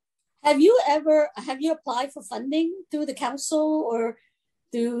 Have you applied for funding through the council or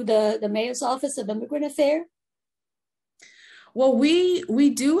through the Mayor's Office of Immigrant Affairs? Well, we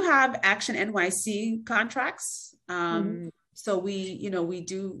do have Action NYC contracts. So we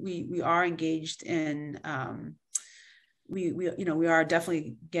are engaged in, we are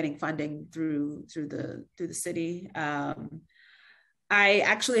definitely getting funding through the city. I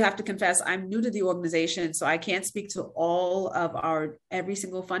actually have to confess, I'm new to the organization, so I can't speak to all of every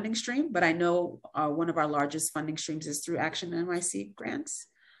single funding stream, but I know one of our largest funding streams is through Action NYC grants.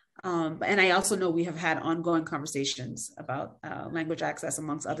 And I also know we have had ongoing conversations about language access,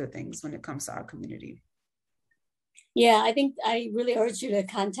 amongst other things, when it comes to our community. Yeah, I think I really urge you to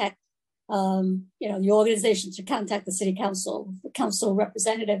contact, your organization to contact the city council, the council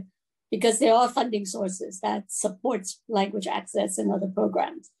representative, because there are funding sources that supports language access and other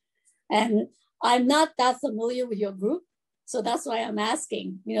programs. And I'm not that familiar with your group, so that's why I'm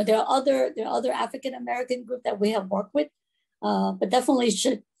asking. There are other African American group that we have worked with, but definitely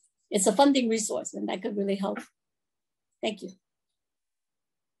it's a funding resource, and that could really help. Thank you.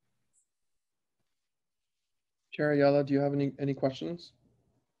 Chair Ayala, do you have any questions?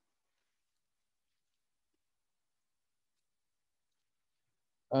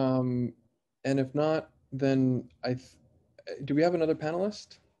 And if not, then do we have another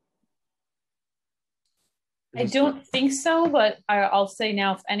panelist? I don't think so, but I'll say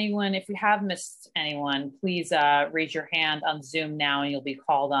now, if we have missed anyone, please raise your hand on Zoom now, and you'll be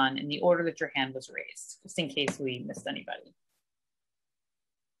called on in the order that your hand was raised, just in case we missed anybody.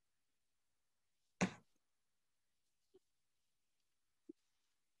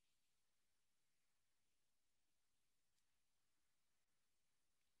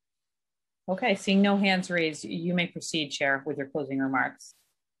 Okay, seeing no hands raised, you may proceed, Chair, with your closing remarks.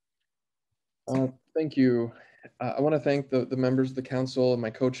 Thank you. I want to thank the members of the council and my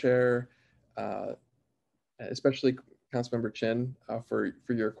co-chair, especially Councilmember Chin, for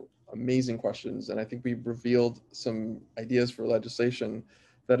your amazing questions. And I think we've revealed some ideas for legislation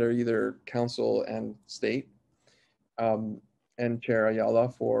that are either council and state. And Chair Ayala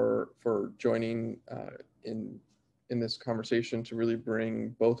for joining in this conversation to really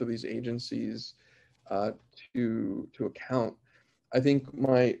bring both of these agencies to account. I think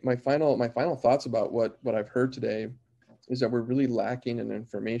my final thoughts about what I've heard today is that we're really lacking in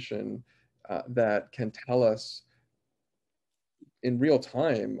information that can tell us in real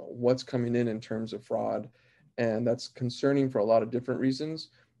time what's coming in terms of fraud, and that's concerning for a lot of different reasons.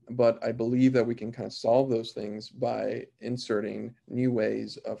 But I believe that we can kind of solve those things by inserting new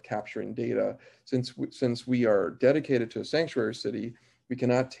ways of capturing data. Since we are dedicated to a sanctuary city, we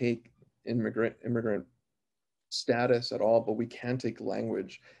cannot take immigrant status at all, but we can take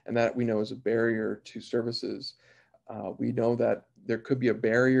language, and that we know is a barrier to services. We know that there could be a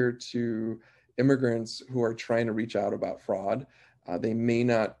barrier to immigrants who are trying to reach out about fraud. They may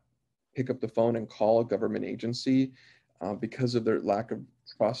not pick up the phone and call a government agency because of their lack of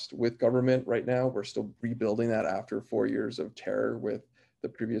trust with government right now. We're still rebuilding that after 4 years of terror with the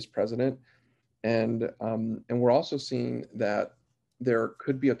previous president. And we're also seeing that there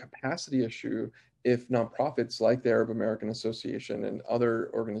could be a capacity issue if nonprofits like the Arab American Association and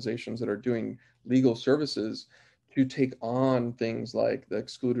other organizations that are doing legal services to take on things like the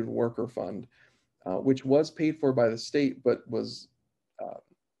Excluded Worker Fund, which was paid for by the state, but was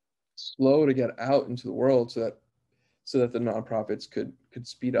slow to get out into the world so that the nonprofits could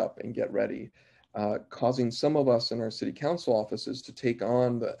speed up and get ready, causing some of us in our city council offices to take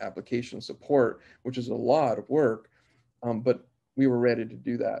on the application support, which is a lot of work, but we were ready to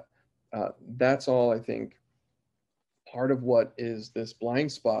do that. That's all, I think, part of what is this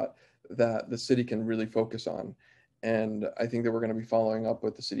blind spot that the city can really focus on. And I think that we're going to be following up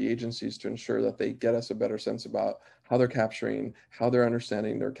with the city agencies to ensure that they get us a better sense about how they're capturing, how they're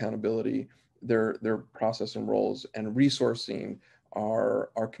understanding their accountability, their process and roles, and resourcing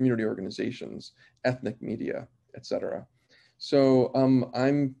our community organizations, ethnic media, et cetera. So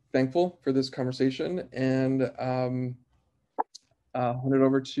I'm thankful for this conversation, and hand it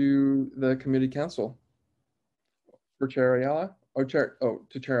over to the committee council for Chair Ayala, or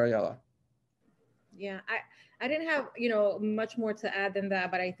to Chair Ayala. Yeah, I didn't have, much more to add than that,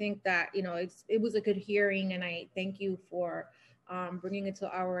 but I think that, it was a good hearing, and I thank you for bringing it to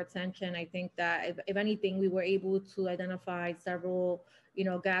our attention. I think that if anything, we were able to identify several,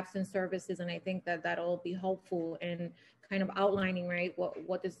 gaps in services, and I think that that'll be helpful in kind of outlining, right,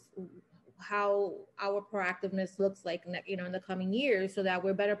 how our proactiveness looks like, in the coming years, so that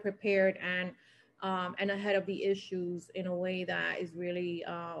we're better prepared and ahead of the issues in a way that is really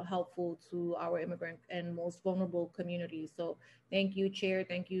helpful to our immigrant and most vulnerable communities. So thank you, Chair.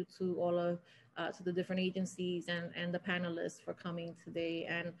 Thank you to all of to the different agencies and the panelists for coming today.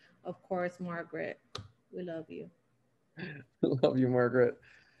 And of course, Margaret, we love you. Love you, Margaret.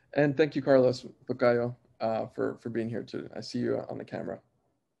 And thank you, Carlos Bucayo, for being here too. I see you on the camera.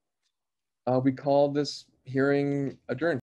 We call this hearing adjourned.